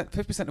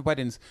 50% of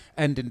weddings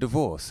end in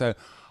divorce. So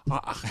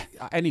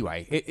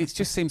anyway, it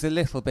just seems a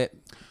little bit.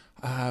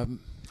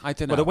 I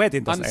don't know. Well, the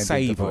wedding doesn't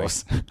end in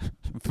divorce.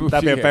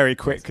 That'd be a very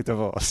quick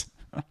divorce.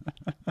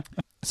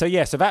 So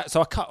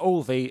I cut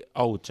all the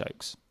old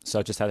jokes. So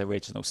I just had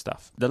original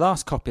stuff. The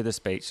last copy of the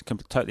speech,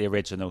 totally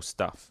original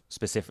stuff,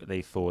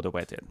 specifically for the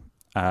wedding.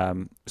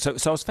 So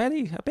I was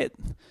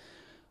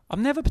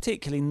I'm never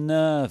particularly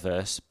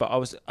nervous, but I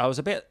was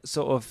a bit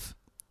sort of,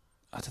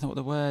 I don't know what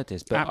the word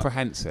is, but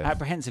apprehensive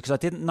because I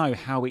didn't know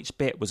how each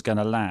bit was going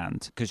to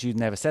land, because you'd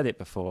never said it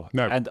before.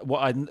 No. And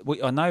what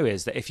I know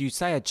is that if you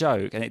say a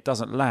joke and it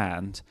doesn't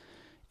land,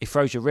 it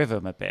throws your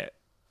rhythm a bit.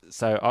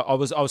 So I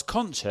was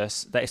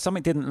conscious that if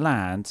something didn't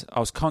land, I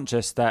was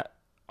conscious that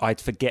I'd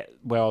forget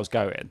where I was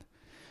going,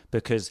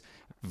 because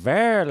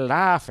their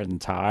laughing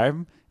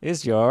time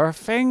is your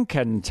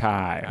thinking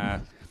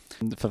time.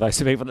 For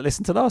those people that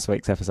listened to last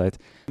week's episode.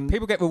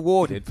 People get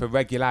rewarded for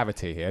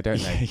regularity here, don't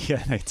they?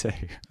 Yeah, they do.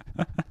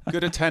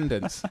 Good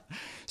attendance.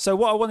 So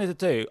what I wanted to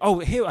do...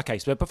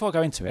 so before I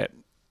go into it,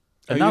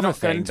 another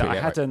thing that I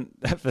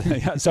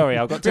hadn't... Sorry,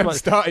 I've got too much...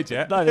 started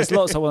yet. No, there's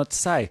lots I wanted to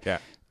say. Yeah.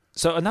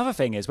 So another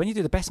thing is, when you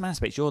do the best man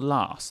speech, you're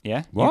last,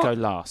 yeah? What? You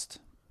go last.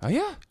 Oh,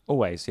 yeah?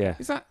 Always, yeah.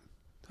 Is that...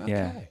 Okay.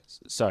 Yeah.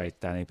 Sorry,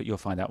 Danny, but you'll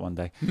find out one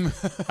day.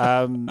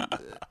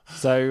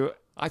 So...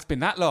 It's been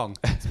that long.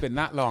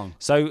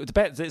 So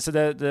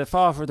the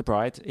father of the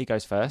bride, he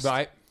goes first.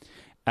 Right.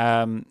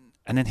 And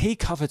then he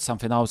covered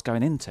something I was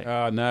going into.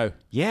 Oh, no.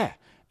 Yeah.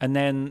 And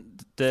then...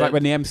 It's like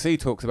when the MC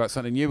talks about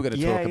something you were going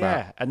to talk about.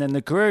 Yeah, and then the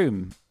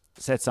groom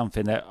said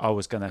something that I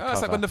was going to cover.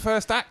 It's like when the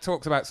first act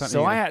talks about something.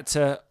 So I had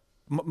to...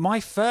 My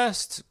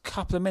first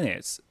couple of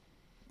minutes,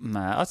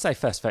 I'd say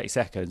first 30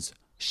 seconds,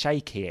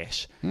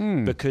 shaky-ish,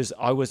 because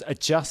I was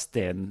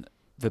adjusting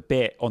the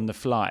bit on the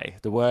fly,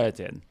 the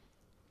wording.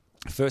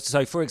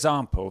 So, for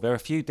example, there are a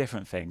few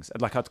different things.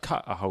 Like, I'd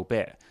cut a whole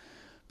bit,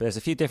 but there's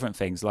a few different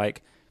things.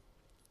 Like,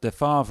 the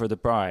father of the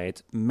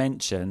bride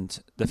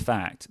mentioned the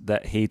fact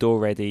that he'd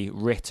already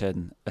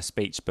written a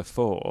speech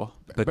before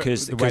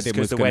because the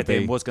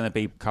wedding was going to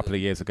be a couple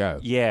of years ago.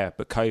 Yeah,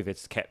 but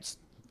COVID kept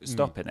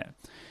stopping it.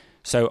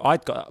 So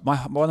I'd got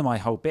one of my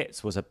whole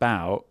bits was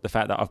about the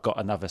fact that I've got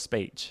another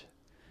speech.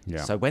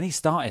 Yeah. So when he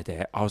started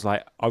it, I was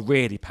like, I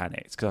really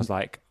panicked because I was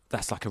like,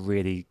 that's like a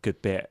really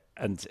good bit,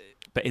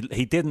 But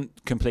he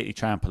didn't completely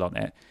trample on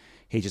it.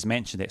 He just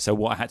mentioned it. So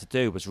what I had to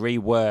do was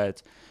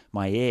reword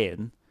my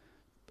in,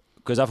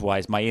 because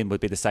otherwise my in would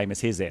be the same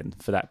as his in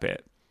for that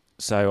bit.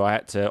 So I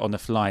had to, on the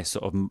fly,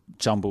 sort of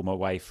jumble my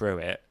way through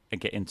it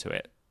and get into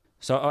it.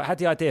 So I had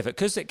the idea that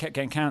because it kept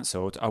getting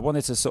cancelled, I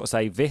wanted to sort of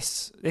say,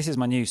 this is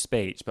my new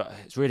speech, but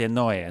it's really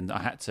annoying.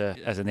 I had to,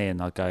 as an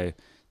in, I'd go,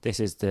 This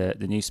is the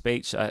new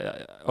speech.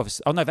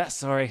 Obviously, oh no, that's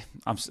sorry.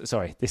 I'm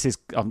sorry. This is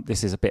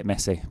a bit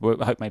messy.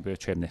 I hope maybe we'll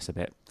trim this a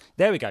bit.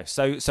 There we go.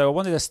 So I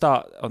wanted to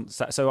start on.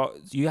 So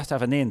you have to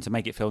have an in to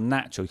make it feel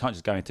natural. You can't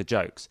just go into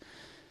jokes.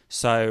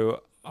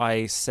 So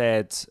I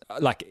said,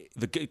 like,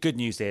 the good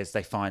news is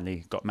they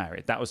finally got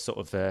married. That was sort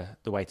of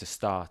the way to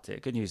start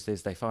it. Good news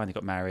is they finally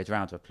got married.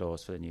 Round of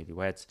applause for the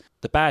newlyweds.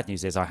 The bad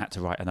news is I had to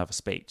write another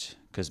speech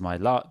because my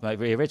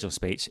original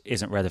speech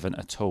isn't relevant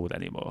at all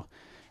anymore.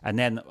 And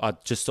then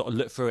I'd just sort of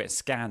look through it,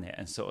 scan it,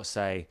 and sort of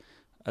say,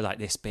 like,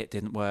 this bit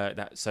didn't work.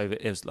 So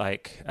it was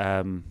like,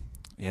 none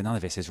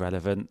of this is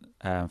relevant.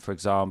 For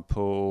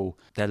example,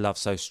 their love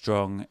so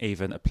strong,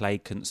 even a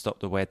plague couldn't stop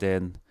the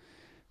wedding.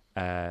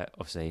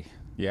 Obviously.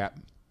 Yeah.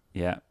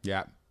 Do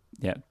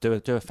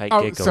a fake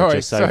giggle. Sorry.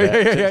 Just so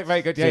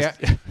very good.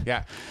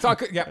 Yeah. So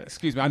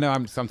excuse me. I know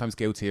I'm sometimes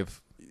guilty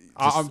of.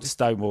 I'm just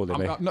stonewalling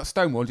me. I'm not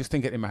stonewalling. Just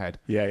think it in my head.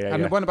 Yeah.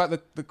 And the one about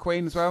the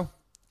Queen as well.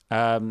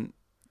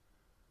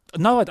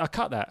 No, I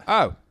cut that.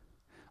 Oh,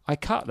 I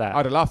cut that.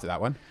 I'd have laughed at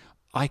that one.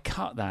 I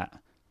cut that.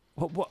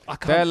 What? I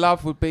can't. Their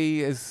love would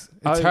be as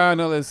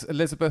eternal as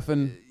Elizabeth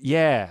and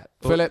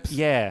Phillips.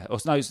 Or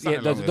no,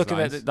 looking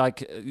at it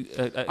like.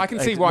 I can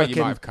see why you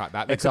might have cut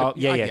that.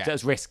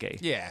 That's risky.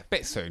 Yeah,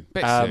 bit soon.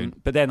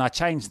 But then I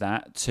changed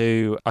that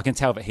to I can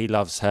tell that he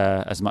loves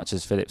her as much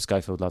as Philip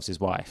Schofield loves his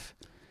wife,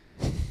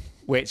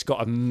 which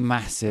got a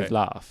massive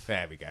laugh.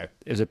 There we go.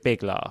 It was a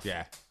big laugh.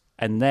 Yeah.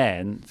 And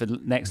then the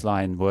next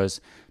line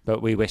was,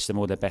 but we wish them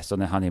all the best on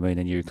their honeymoon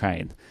in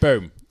Ukraine.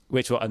 Boom.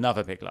 Which got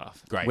another big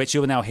laugh. Great. Which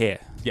you'll now hear.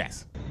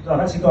 Yes. I've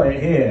actually got it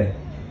here.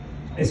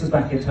 This was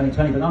back in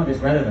 2020, but none of it's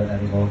relevant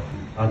anymore.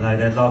 I know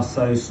their love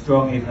so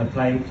strong, even a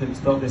plague couldn't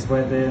stop this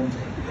wedding.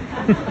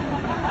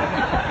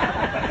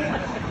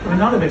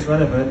 None of it's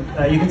relevant.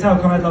 You can tell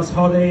Conrad loves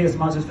Holly as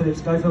much as Philip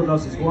Schofield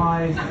loves his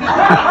wife.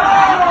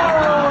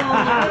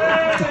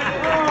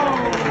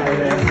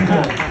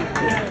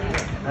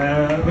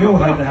 We all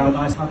hope they have a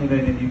nice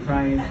honeymoon in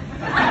Ukraine.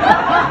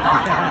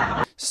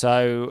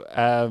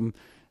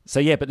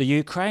 But the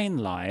Ukraine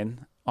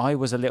line, I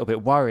was a little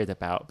bit worried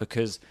about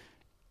because,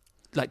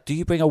 like, do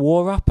you bring a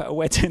war up at a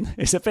wedding?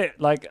 It's a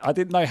bit like, I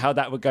didn't know how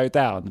that would go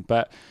down,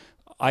 but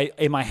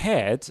in my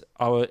head,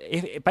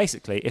 if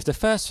the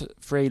first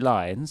 3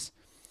 lines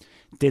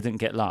didn't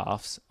get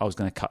laughs, I was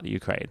going to cut the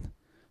Ukraine.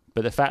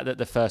 But the fact that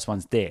the first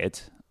ones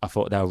did, I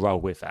thought they'll roll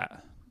with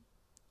that.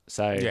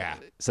 So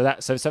that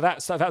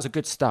was a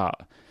good start,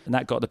 and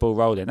that got the ball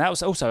rolling. That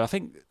was also, I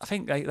think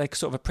they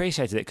sort of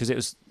appreciated it because it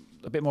was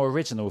a bit more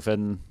original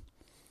than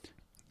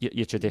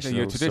your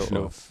traditional sort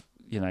of,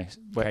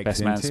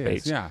 best man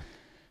speech. Yeah.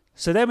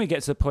 So then we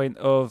get to the point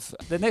of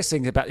the next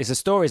thing is the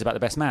stories about the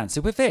best man.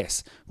 So with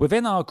this,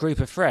 within our group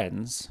of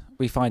friends,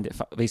 we find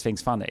these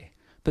things funny.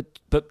 But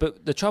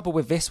the trouble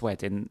with this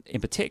wedding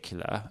in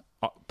particular,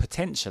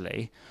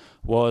 potentially,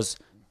 was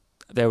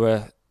there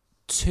were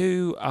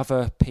 2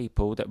 other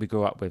people that we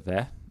grew up with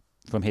there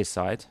from his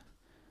side,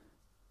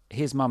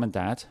 his mum and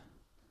dad,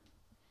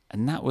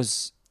 and that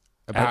was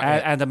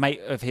and a mate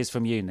of his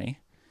from uni,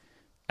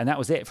 and that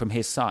was it from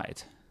his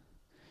side.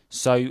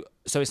 So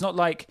it's not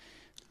like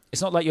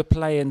you're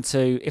playing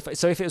to if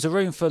it was a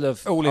room full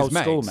of all old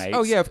his schoolmates.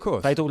 Oh yeah, of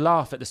course. They'd all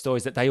laugh at the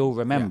stories that they all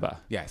remember.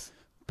 Yeah. Yes.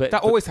 But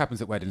that always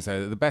happens at weddings,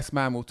 though. That the best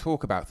man will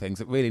talk about things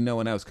that really no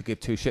one else could give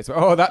 2 shits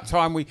about. Oh, that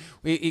time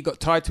he got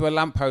tied to a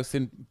lamppost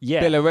in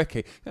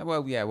Billericay.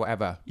 Well, yeah,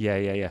 whatever.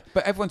 Yeah.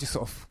 But everyone just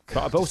sort of.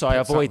 But also, I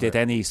avoided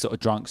any sort of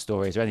drunk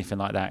stories or anything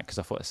like that because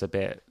I thought it's a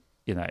bit,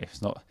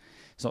 it's not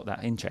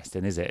that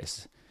interesting, is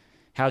it?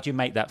 How do you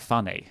make that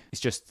funny?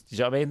 It's just, do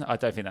you know what I mean? I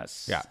don't think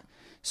that's. Yeah.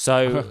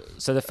 So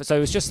it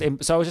was just.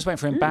 So I just went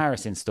for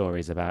embarrassing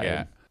stories about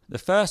him. The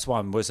first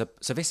one was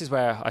so this is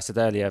where I said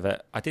earlier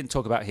that I didn't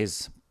talk about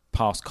his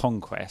past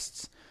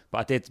conquests, but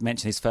I did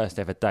mention his first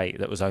ever date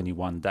that was only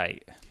 1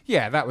 date.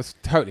 Yeah, that was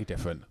totally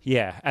different.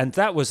 Yeah, and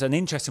that was an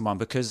interesting one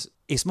because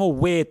it's more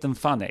weird than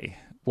funny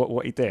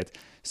what he did.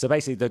 So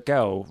basically the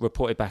girl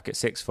reported back at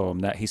sixth form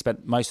that he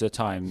spent most of the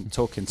time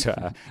talking to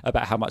her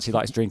about how much he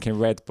likes drinking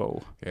Red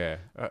Bull. Yeah.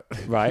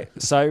 Right?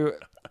 So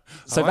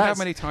that's how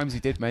many times he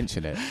did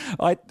mention it.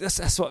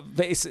 That's what.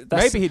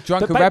 Maybe he'd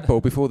drunk a Red Bull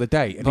before the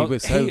date, and he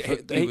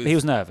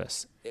was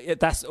nervous.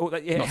 That's all.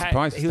 Not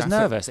surprised. He was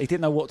nervous. He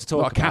didn't know what to talk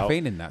about. A lot of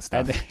caffeine in that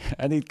stuff,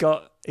 and he'd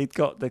got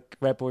the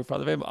Red Bull in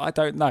front of him. I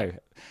don't know,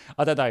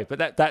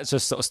 but that's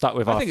just sort of stuck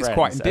with our friends. I think it's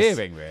quite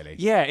endearing, really.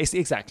 Yeah, it's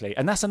exactly,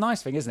 and that's a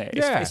nice thing, isn't it?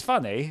 It's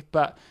funny,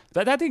 but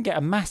that didn't get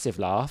a massive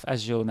laugh,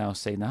 as you'll now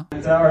see now.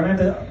 And I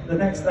remember the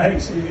next day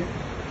she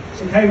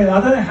came in. I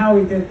don't know how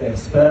he did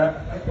this,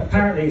 but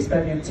apparently he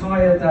spent the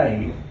entire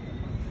day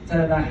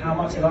telling her how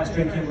much he likes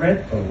drinking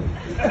Red Bull.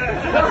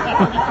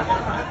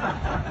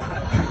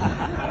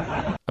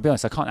 I'll be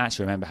honest, I can't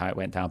actually remember how it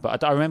went down,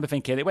 but I remember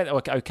thinking it went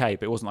okay,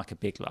 but it wasn't like a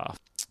big laugh.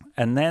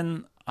 And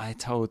then I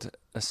told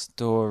a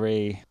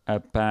story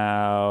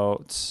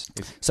about...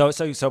 So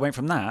I went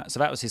from that, so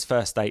that was his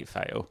first date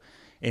fail,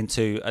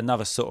 into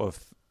another sort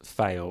of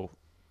fail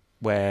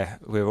where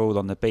we were all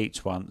on the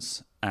beach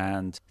once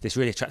and this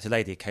really attractive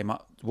lady came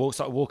up,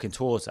 started walking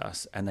towards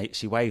us, and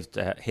she waved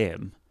at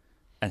him,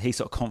 and he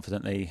sort of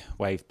confidently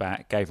waved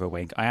back, gave her a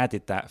wink. I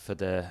added that for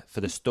the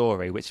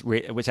story, which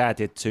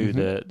added to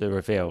the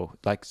reveal.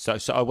 Like so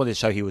I wanted to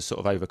show he was sort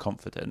of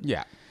overconfident.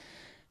 Yeah.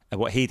 And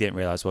what he didn't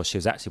realise was she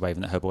was actually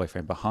waving at her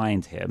boyfriend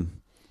behind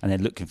him, and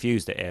then looked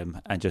confused at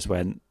him and just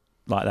went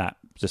like that,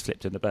 just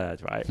flipped in the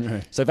bird, right?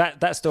 So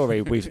that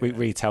story we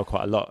retell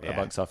quite a lot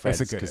amongst our friends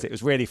because it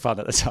was really fun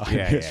at the time.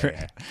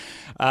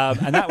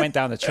 And that went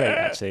down the tree,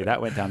 actually.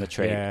 That went down the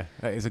tree. Yeah,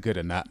 that is a good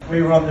one, that.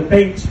 We were on the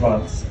beach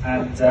once,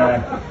 and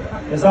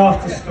it was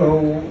after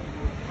school.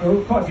 We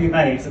were quite a few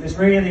mates, and this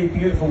really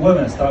beautiful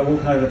woman started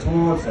walking over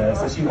towards us,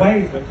 so she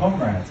waved at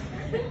Conrad.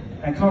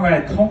 And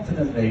Conrad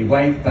confidently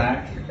waved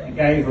back and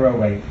gave her a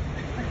wink.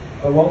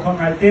 But what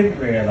Conrad didn't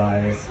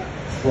realise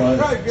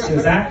was she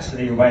was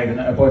actually waving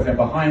at her boyfriend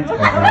behind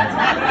Conrad.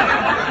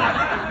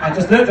 And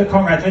just looked at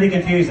Conrad really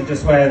confused and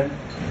just went...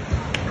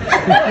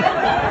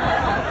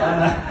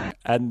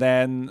 And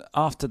then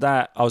after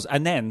that,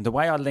 and then the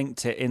way I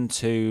linked it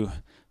into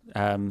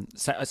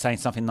saying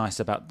something nice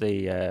about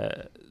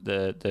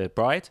the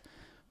bride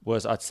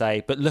was I'd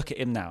say, but look at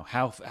him now.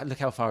 Look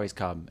how far he's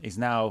come. He's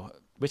now...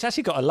 Which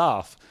actually got a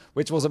laugh,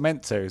 which wasn't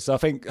meant to. So I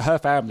think her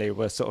family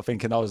were sort of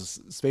thinking I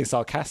was being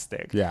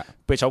sarcastic,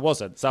 which I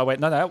wasn't. So I went,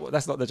 no,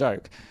 that's not the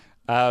joke.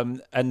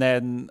 And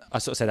then I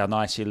sort of said how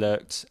nice she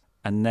looked.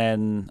 And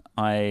then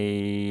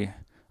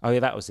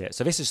that was it.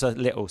 So this is a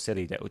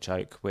silly little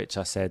joke, which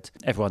I said,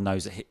 everyone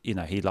knows that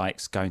he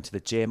likes going to the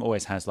gym,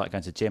 always has liked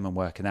going to the gym and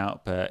working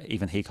out, but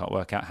even he can't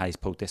work out how he's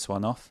pulled this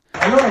one off.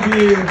 A lot of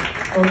you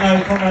will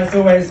know Conrad's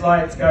always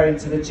liked going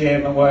to the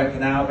gym and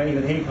working out, but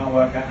even he can't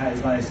work out how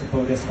he's managed to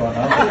pull this one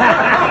off.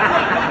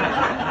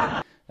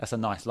 That's a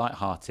nice,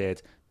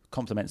 light-hearted,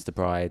 compliments the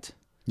bride.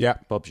 Yeah.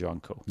 Bob's your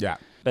uncle. Yeah.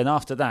 Then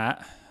after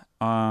that,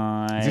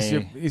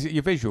 Is it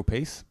your visual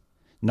piece?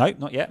 No,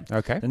 not yet.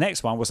 Okay. The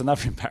next one was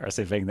another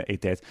embarrassing thing that he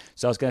did.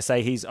 So I was going to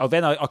say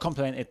then I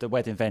complimented the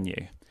wedding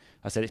venue.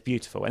 I said it's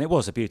beautiful, and it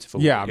was a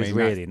beautiful. Yeah,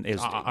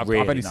 I've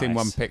only seen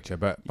one picture,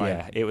 but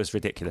it was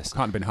ridiculous.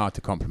 Can't have been hard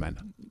to compliment.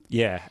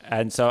 Yeah,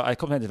 and so I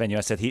complimented the venue.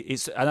 I said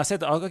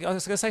I was going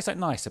to say something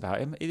nice about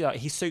him.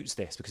 He suits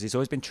this because he's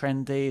always been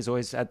trendy. He's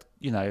always had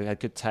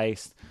good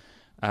taste.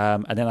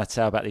 And then I'd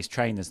tell about these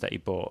trainers that he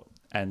bought.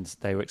 And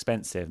they were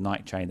expensive,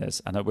 Nike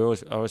trainers. And I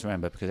always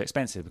remember because they're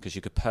expensive because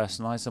you could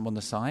personalise them on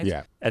the side.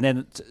 Yeah. And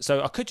then,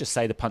 so I could just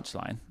say the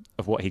punchline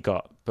of what he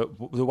got. But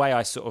the way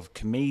I sort of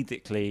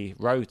comedically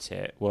wrote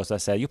it was I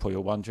said, you're probably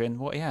wondering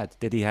what he had.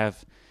 Did he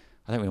have,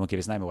 I don't really want to give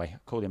his name away.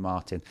 Call him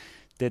Martin.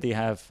 Did he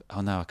have,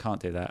 oh no, I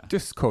can't do that.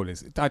 Just call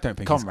I don't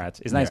think Conrad.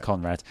 His name's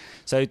Conrad.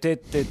 So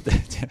did he'd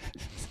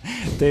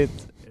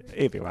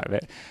be right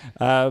with it.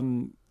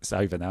 It's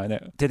over now, isn't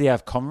it? Did he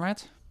have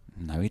Conrad?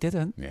 No, he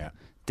didn't. Yeah.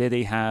 Did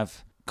he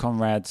have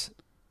Conrad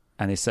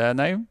and his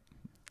surname?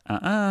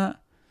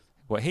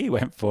 What he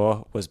went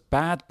for was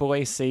Bad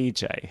Boy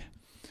CJ,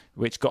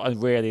 which got a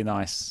really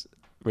nice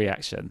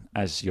reaction,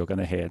 as you're going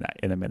to hear that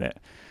in a minute.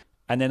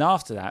 And then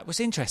after that, was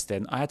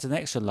interesting. I had an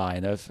extra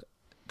line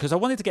because I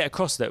wanted to get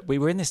across that we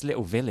were in this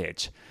little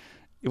village.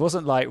 It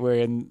wasn't like we're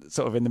in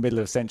the middle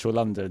of central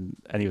London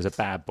and he was a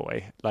bad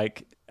boy.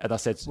 And I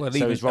said,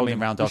 he's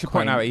rolling around our... You should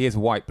point out he is a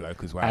white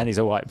bloke as well. And he's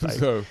a white bloke.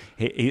 So.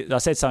 I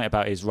said something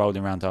about his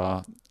rolling around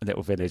our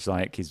little village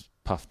like he's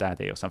Puff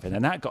Daddy or something.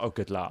 And that got a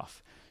good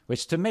laugh,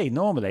 which to me,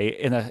 normally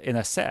in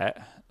a set,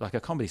 like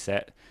a comedy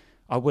set,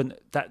 I wouldn't...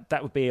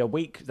 That would be a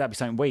weak... That'd be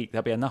something weak.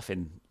 That'd be a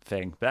nothing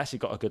thing. But actually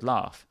got a good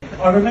laugh.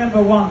 I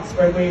remember once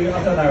when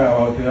I don't know how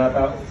old we were,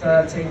 about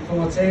 13,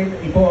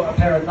 14, he bought a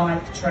pair of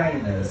Nike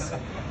trainers.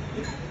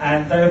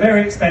 And they were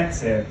very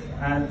expensive,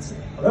 and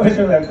I always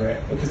remember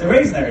it because the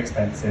reason they're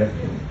expensive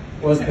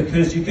was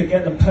because you could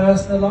get them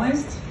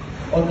personalised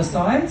on the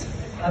side.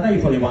 I know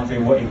you're probably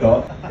wondering what he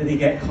got. Did he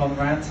get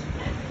Conrad?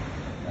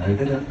 No, he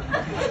didn't.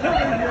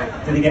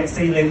 Did he get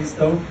C.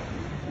 Linstall?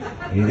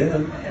 He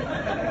didn't.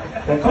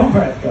 What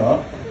Conrad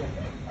got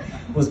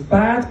was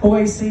Bad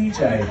Boy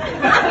CJ.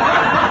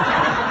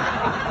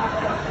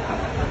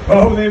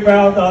 Rolling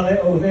round our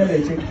little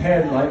village in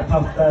Kent like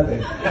Puff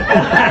Daddy.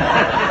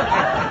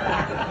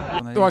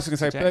 I was going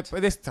to say,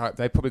 but this type,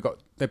 they probably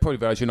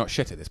realised you're not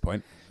shit at this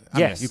point.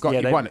 Yes, you've got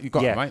them,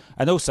 right?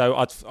 And also,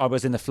 I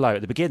was in the flow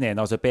at the beginning.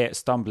 I was a bit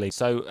stumbly,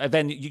 so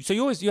then you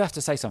always have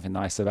to say something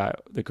nice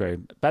about the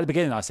groom. But at the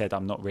beginning, I said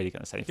I'm not really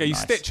going to say anything. Yeah, you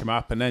nice. stitch him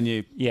up, and then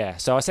you. Yeah,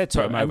 so I said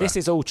to him, and this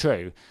is all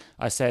true.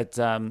 I said,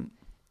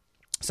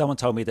 someone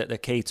told me that the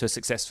key to a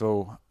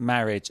successful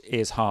marriage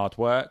is hard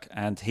work,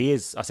 and he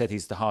is. I said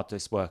he's the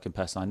hardest working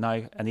person I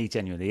know, and he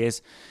genuinely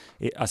is.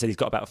 I said he's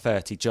got about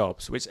 30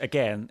 jobs, which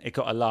again, it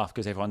got a laugh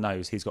because everyone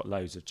knows he's got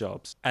loads of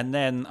jobs. And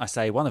then I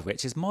say one of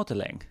which is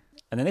modelling.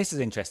 And then this is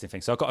an interesting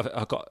thing. So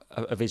I've got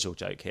a visual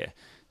joke here.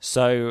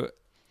 So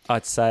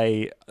I'd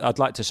say, I'd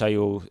like to show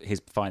you all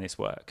his finest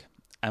work.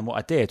 And what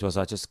I did was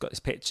I just got this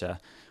picture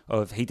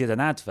of, he did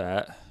an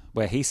advert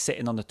where he's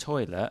sitting on the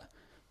toilet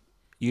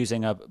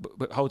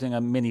holding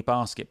a mini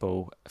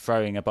basketball,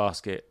 throwing a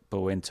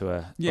basketball into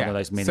one of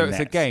those mini So nets.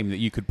 it's a game that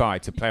you could buy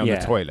to play on the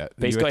toilet.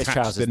 But he's got his attach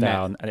trousers the net.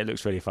 down, and it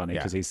looks really funny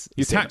because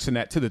you attach the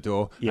net to the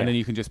door, and then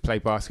you can just play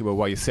basketball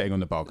while you're sitting on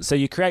the bog. So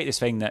you create this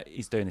thing that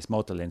he's doing this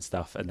modelling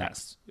stuff, and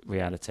that's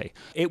reality.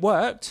 It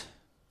worked,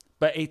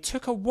 but it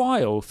took a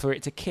while for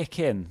it to kick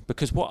in,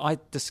 because what I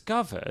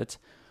discovered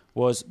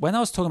was when I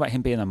was talking about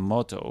him being a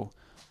model,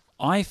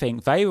 I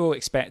think they were all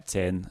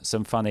expecting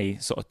some funny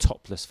sort of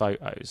topless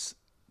photos.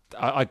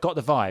 I got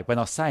the vibe when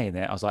I was saying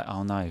it. I was like,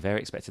 oh no, they're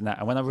expecting that.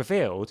 And when I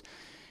revealed,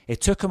 it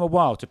took them a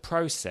while to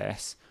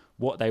process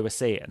what they were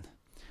seeing.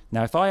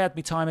 Now, if I had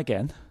me time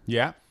again,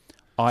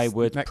 I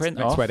would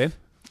print off. Wedding.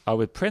 I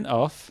would print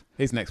off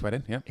his next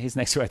wedding. Yeah, his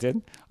next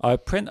wedding. I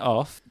would print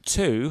off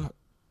 2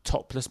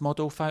 topless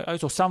model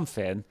photos or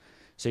something.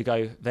 So you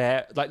go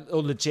there, like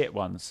all legit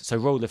ones. So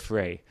rule of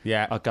 3.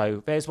 Yeah, I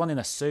go. There's one in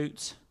a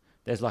suit.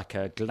 There's like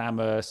a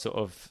glamour sort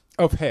of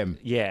him.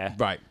 Yeah,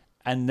 right.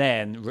 And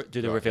then do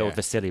the reveal of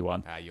the silly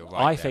one. You're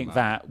right. I think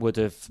that would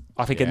have.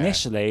 I think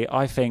initially,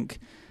 I think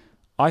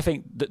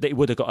that it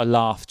would have got a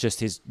laugh, just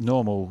his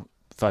normal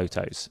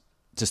photos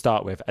to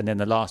start with, and then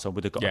the last one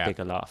would have got a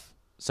bigger laugh.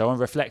 So on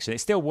reflection, it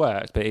still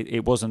worked, but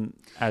it wasn't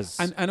as.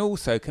 And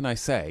also, can I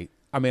say?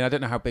 I mean, I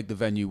don't know how big the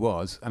venue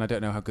was, and I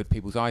don't know how good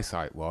people's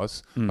eyesight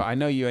was, but I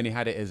know you only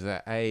had it as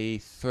a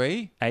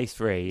A3.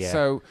 A3, yeah.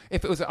 So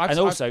if it was,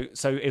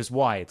 so it was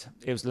wide.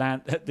 It was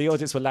the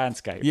audience were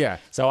landscape. Yeah.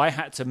 So I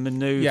had to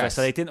manoeuvre, so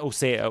they didn't all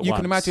see it at once. You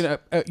can imagine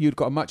you'd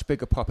got a much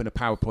bigger pop in a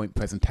PowerPoint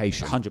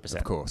presentation. 100%,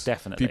 of course,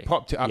 definitely. If you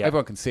popped it up,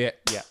 everyone can see it.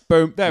 Yeah.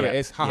 Boom, there it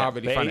is. Haha,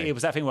 really but funny. It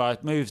was that thing where I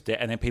moved it,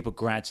 and then people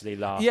gradually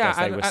laughed as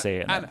they were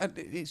seeing it. And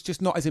it's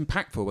just not as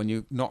impactful when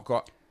you've not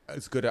got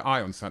as good an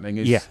eye on something.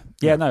 No,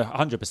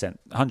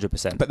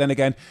 100%. But then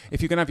again,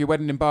 if you're going to have your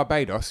wedding in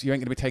Barbados, you ain't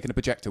going to be taking a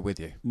projector with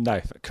you.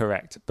 No,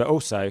 correct. But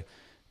also,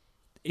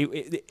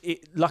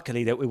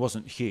 luckily that it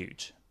wasn't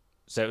huge,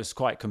 so it was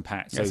quite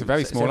compact. So it's a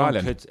very small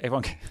island.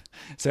 Everyone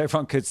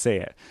could see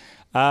it.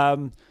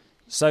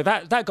 So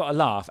that got a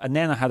laugh, and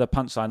then I had a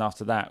punchline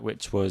after that,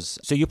 which was,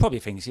 so you're probably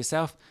thinking to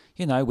yourself,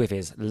 with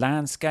his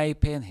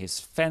landscaping, his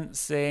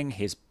fencing,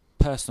 his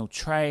personal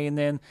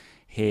training,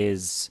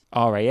 his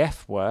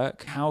RAF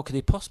work, how could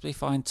he possibly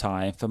find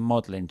time for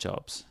modelling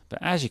jobs? But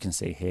as you can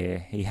see here,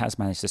 he has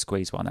managed to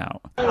squeeze one out.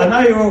 I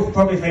know you're all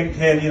probably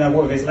thinking,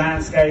 what with his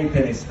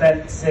landscaping, his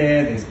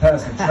fencing, his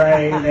personal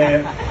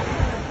training,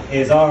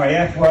 his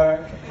RAF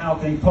work, how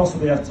can he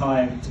possibly have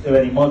time to do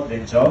any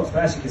modelling jobs?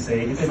 But as you can see,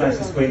 he did manage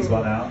to squeeze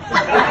one out.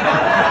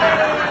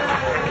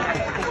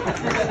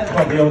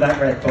 Probably all that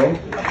Red Bull.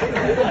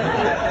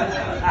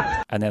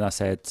 And then I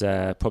said,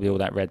 probably all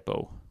that Red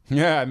Bull.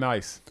 Yeah,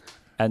 nice.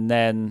 And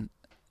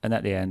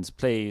at the end,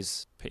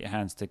 please put your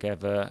hands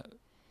together.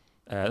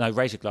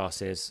 Raise your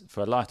glasses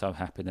for a lifetime of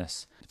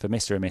happiness for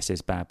Mr. and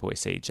Mrs. Bad Boy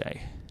CJ.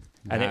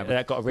 And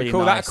that got a really nice... We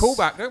call that a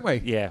callback, don't we?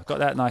 Yeah, got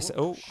that nice...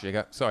 Oh,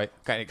 sugar. Sorry,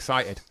 getting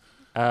excited.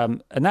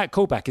 And that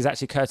callback is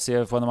actually courtesy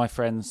of one of my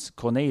friends,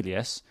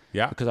 Cornelius.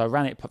 Yeah. Because I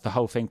ran the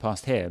whole thing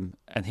past him,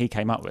 and he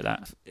came up with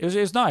that. It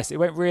was nice. It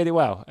went really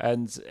well.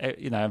 And,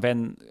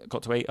 then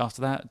got to eat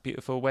after that.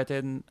 Beautiful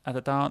wedding, had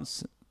a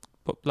dance.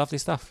 Lovely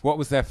stuff. What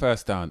was their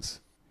first dance?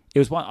 It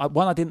was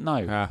one I didn't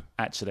know,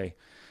 actually.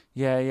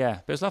 Yeah.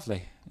 But it was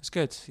lovely. It's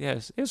good. Yeah,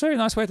 it was a very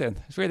nice wedding.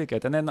 It's really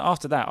good. And then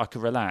after that, I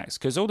could relax.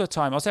 Because all the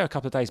time, I was there a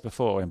couple of days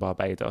before in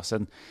Barbados,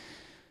 and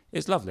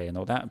it's lovely and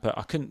all that, but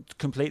I couldn't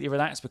completely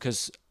relax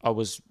because I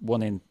was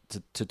wanting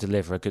to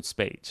deliver a good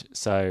speech.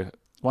 So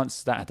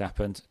once that had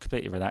happened,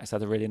 completely relaxed,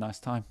 had a really nice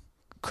time.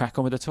 Crack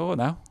on with the tour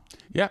now.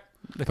 Yeah.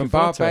 Looking From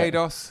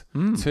Barbados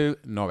to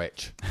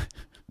Norwich.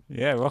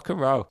 Yeah, rock and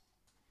roll.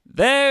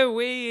 There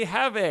we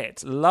have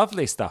it.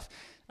 Lovely stuff.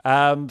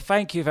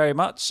 Thank you very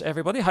much,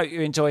 everybody. Hope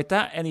you enjoyed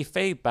that. Any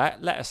feedback,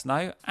 let us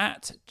know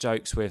at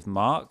Jokes with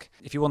Mark.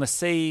 If you want to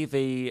see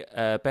the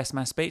Best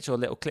Man speech or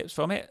little clips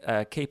from it,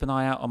 keep an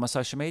eye out on my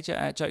social media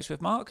at Jokes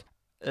with Mark.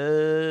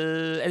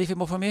 Anything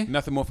more from you?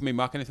 Nothing more from me,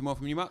 Mark. Anything more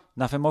from you, Mark?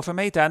 Nothing more from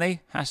me,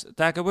 Danny.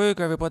 #Daggerwooga,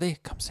 everybody.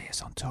 Come see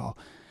us on tour.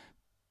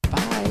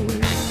 Bye.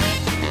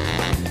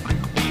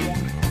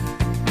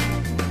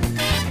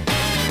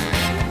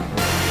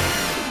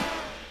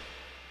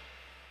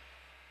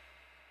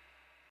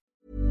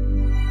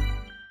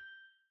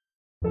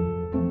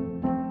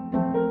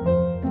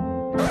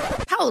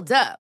 Hold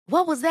up.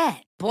 What was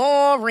that?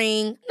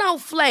 Boring. No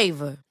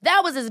flavor.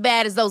 That was as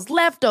bad as those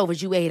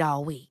leftovers you ate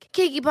all week.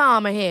 Keke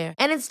Palmer here.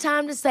 And it's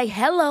time to say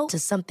hello to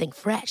something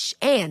fresh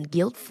and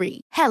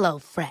guilt-free. Hello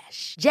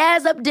Fresh.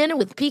 Jazz up dinner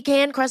with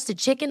pecan-crusted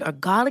chicken or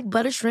garlic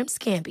butter shrimp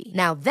scampi.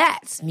 Now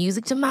that's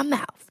music to my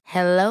mouth.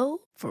 Hello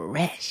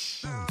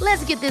Fresh.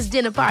 Let's get this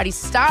dinner party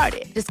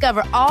started.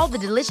 Discover all the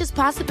delicious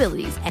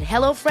possibilities at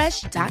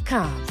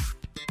HelloFresh.com.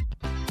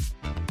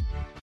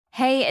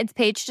 Hey, it's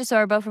Paige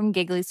DeSorbo from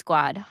Giggly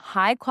Squad.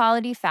 High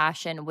quality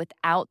fashion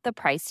without the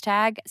price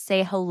tag.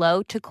 Say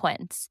hello to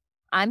Quince.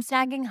 I'm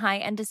snagging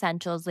high-end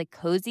essentials like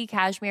cozy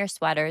cashmere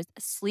sweaters,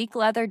 sleek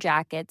leather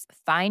jackets,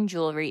 fine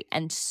jewelry,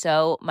 and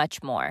so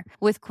much more.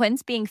 With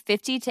Quince being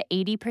 50 to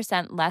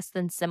 80% less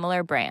than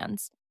similar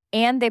brands.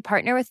 And they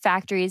partner with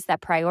factories that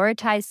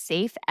prioritize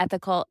safe,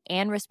 ethical,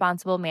 and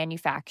responsible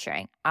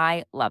manufacturing.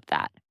 I love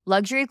that.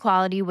 Luxury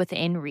quality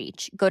within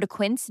reach. Go to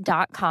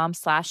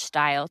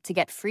quince.com/style to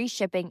get free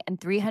shipping and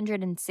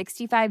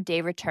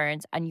 365-day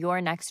returns on your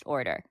next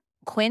order.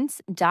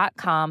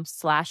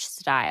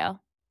 Quince.com/style.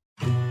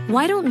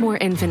 Why don't more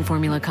infant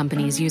formula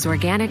companies use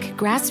organic,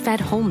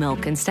 grass-fed whole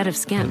milk instead of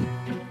skim?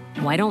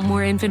 Why don't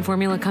more infant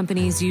formula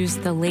companies use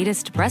the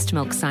latest breast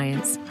milk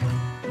science?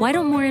 Why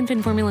don't more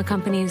infant formula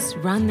companies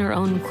run their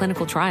own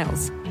clinical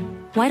trials?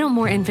 Why don't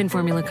more infant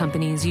formula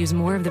companies use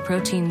more of the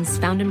proteins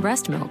found in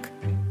breast milk?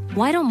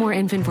 Why don't more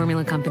infant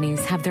formula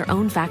companies have their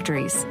own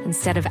factories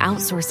instead of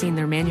outsourcing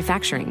their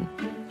manufacturing?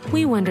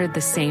 We wondered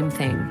the same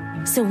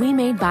thing. So we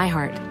made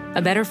ByHeart,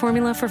 a better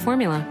formula for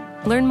formula.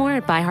 Learn more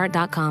at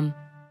byheart.com.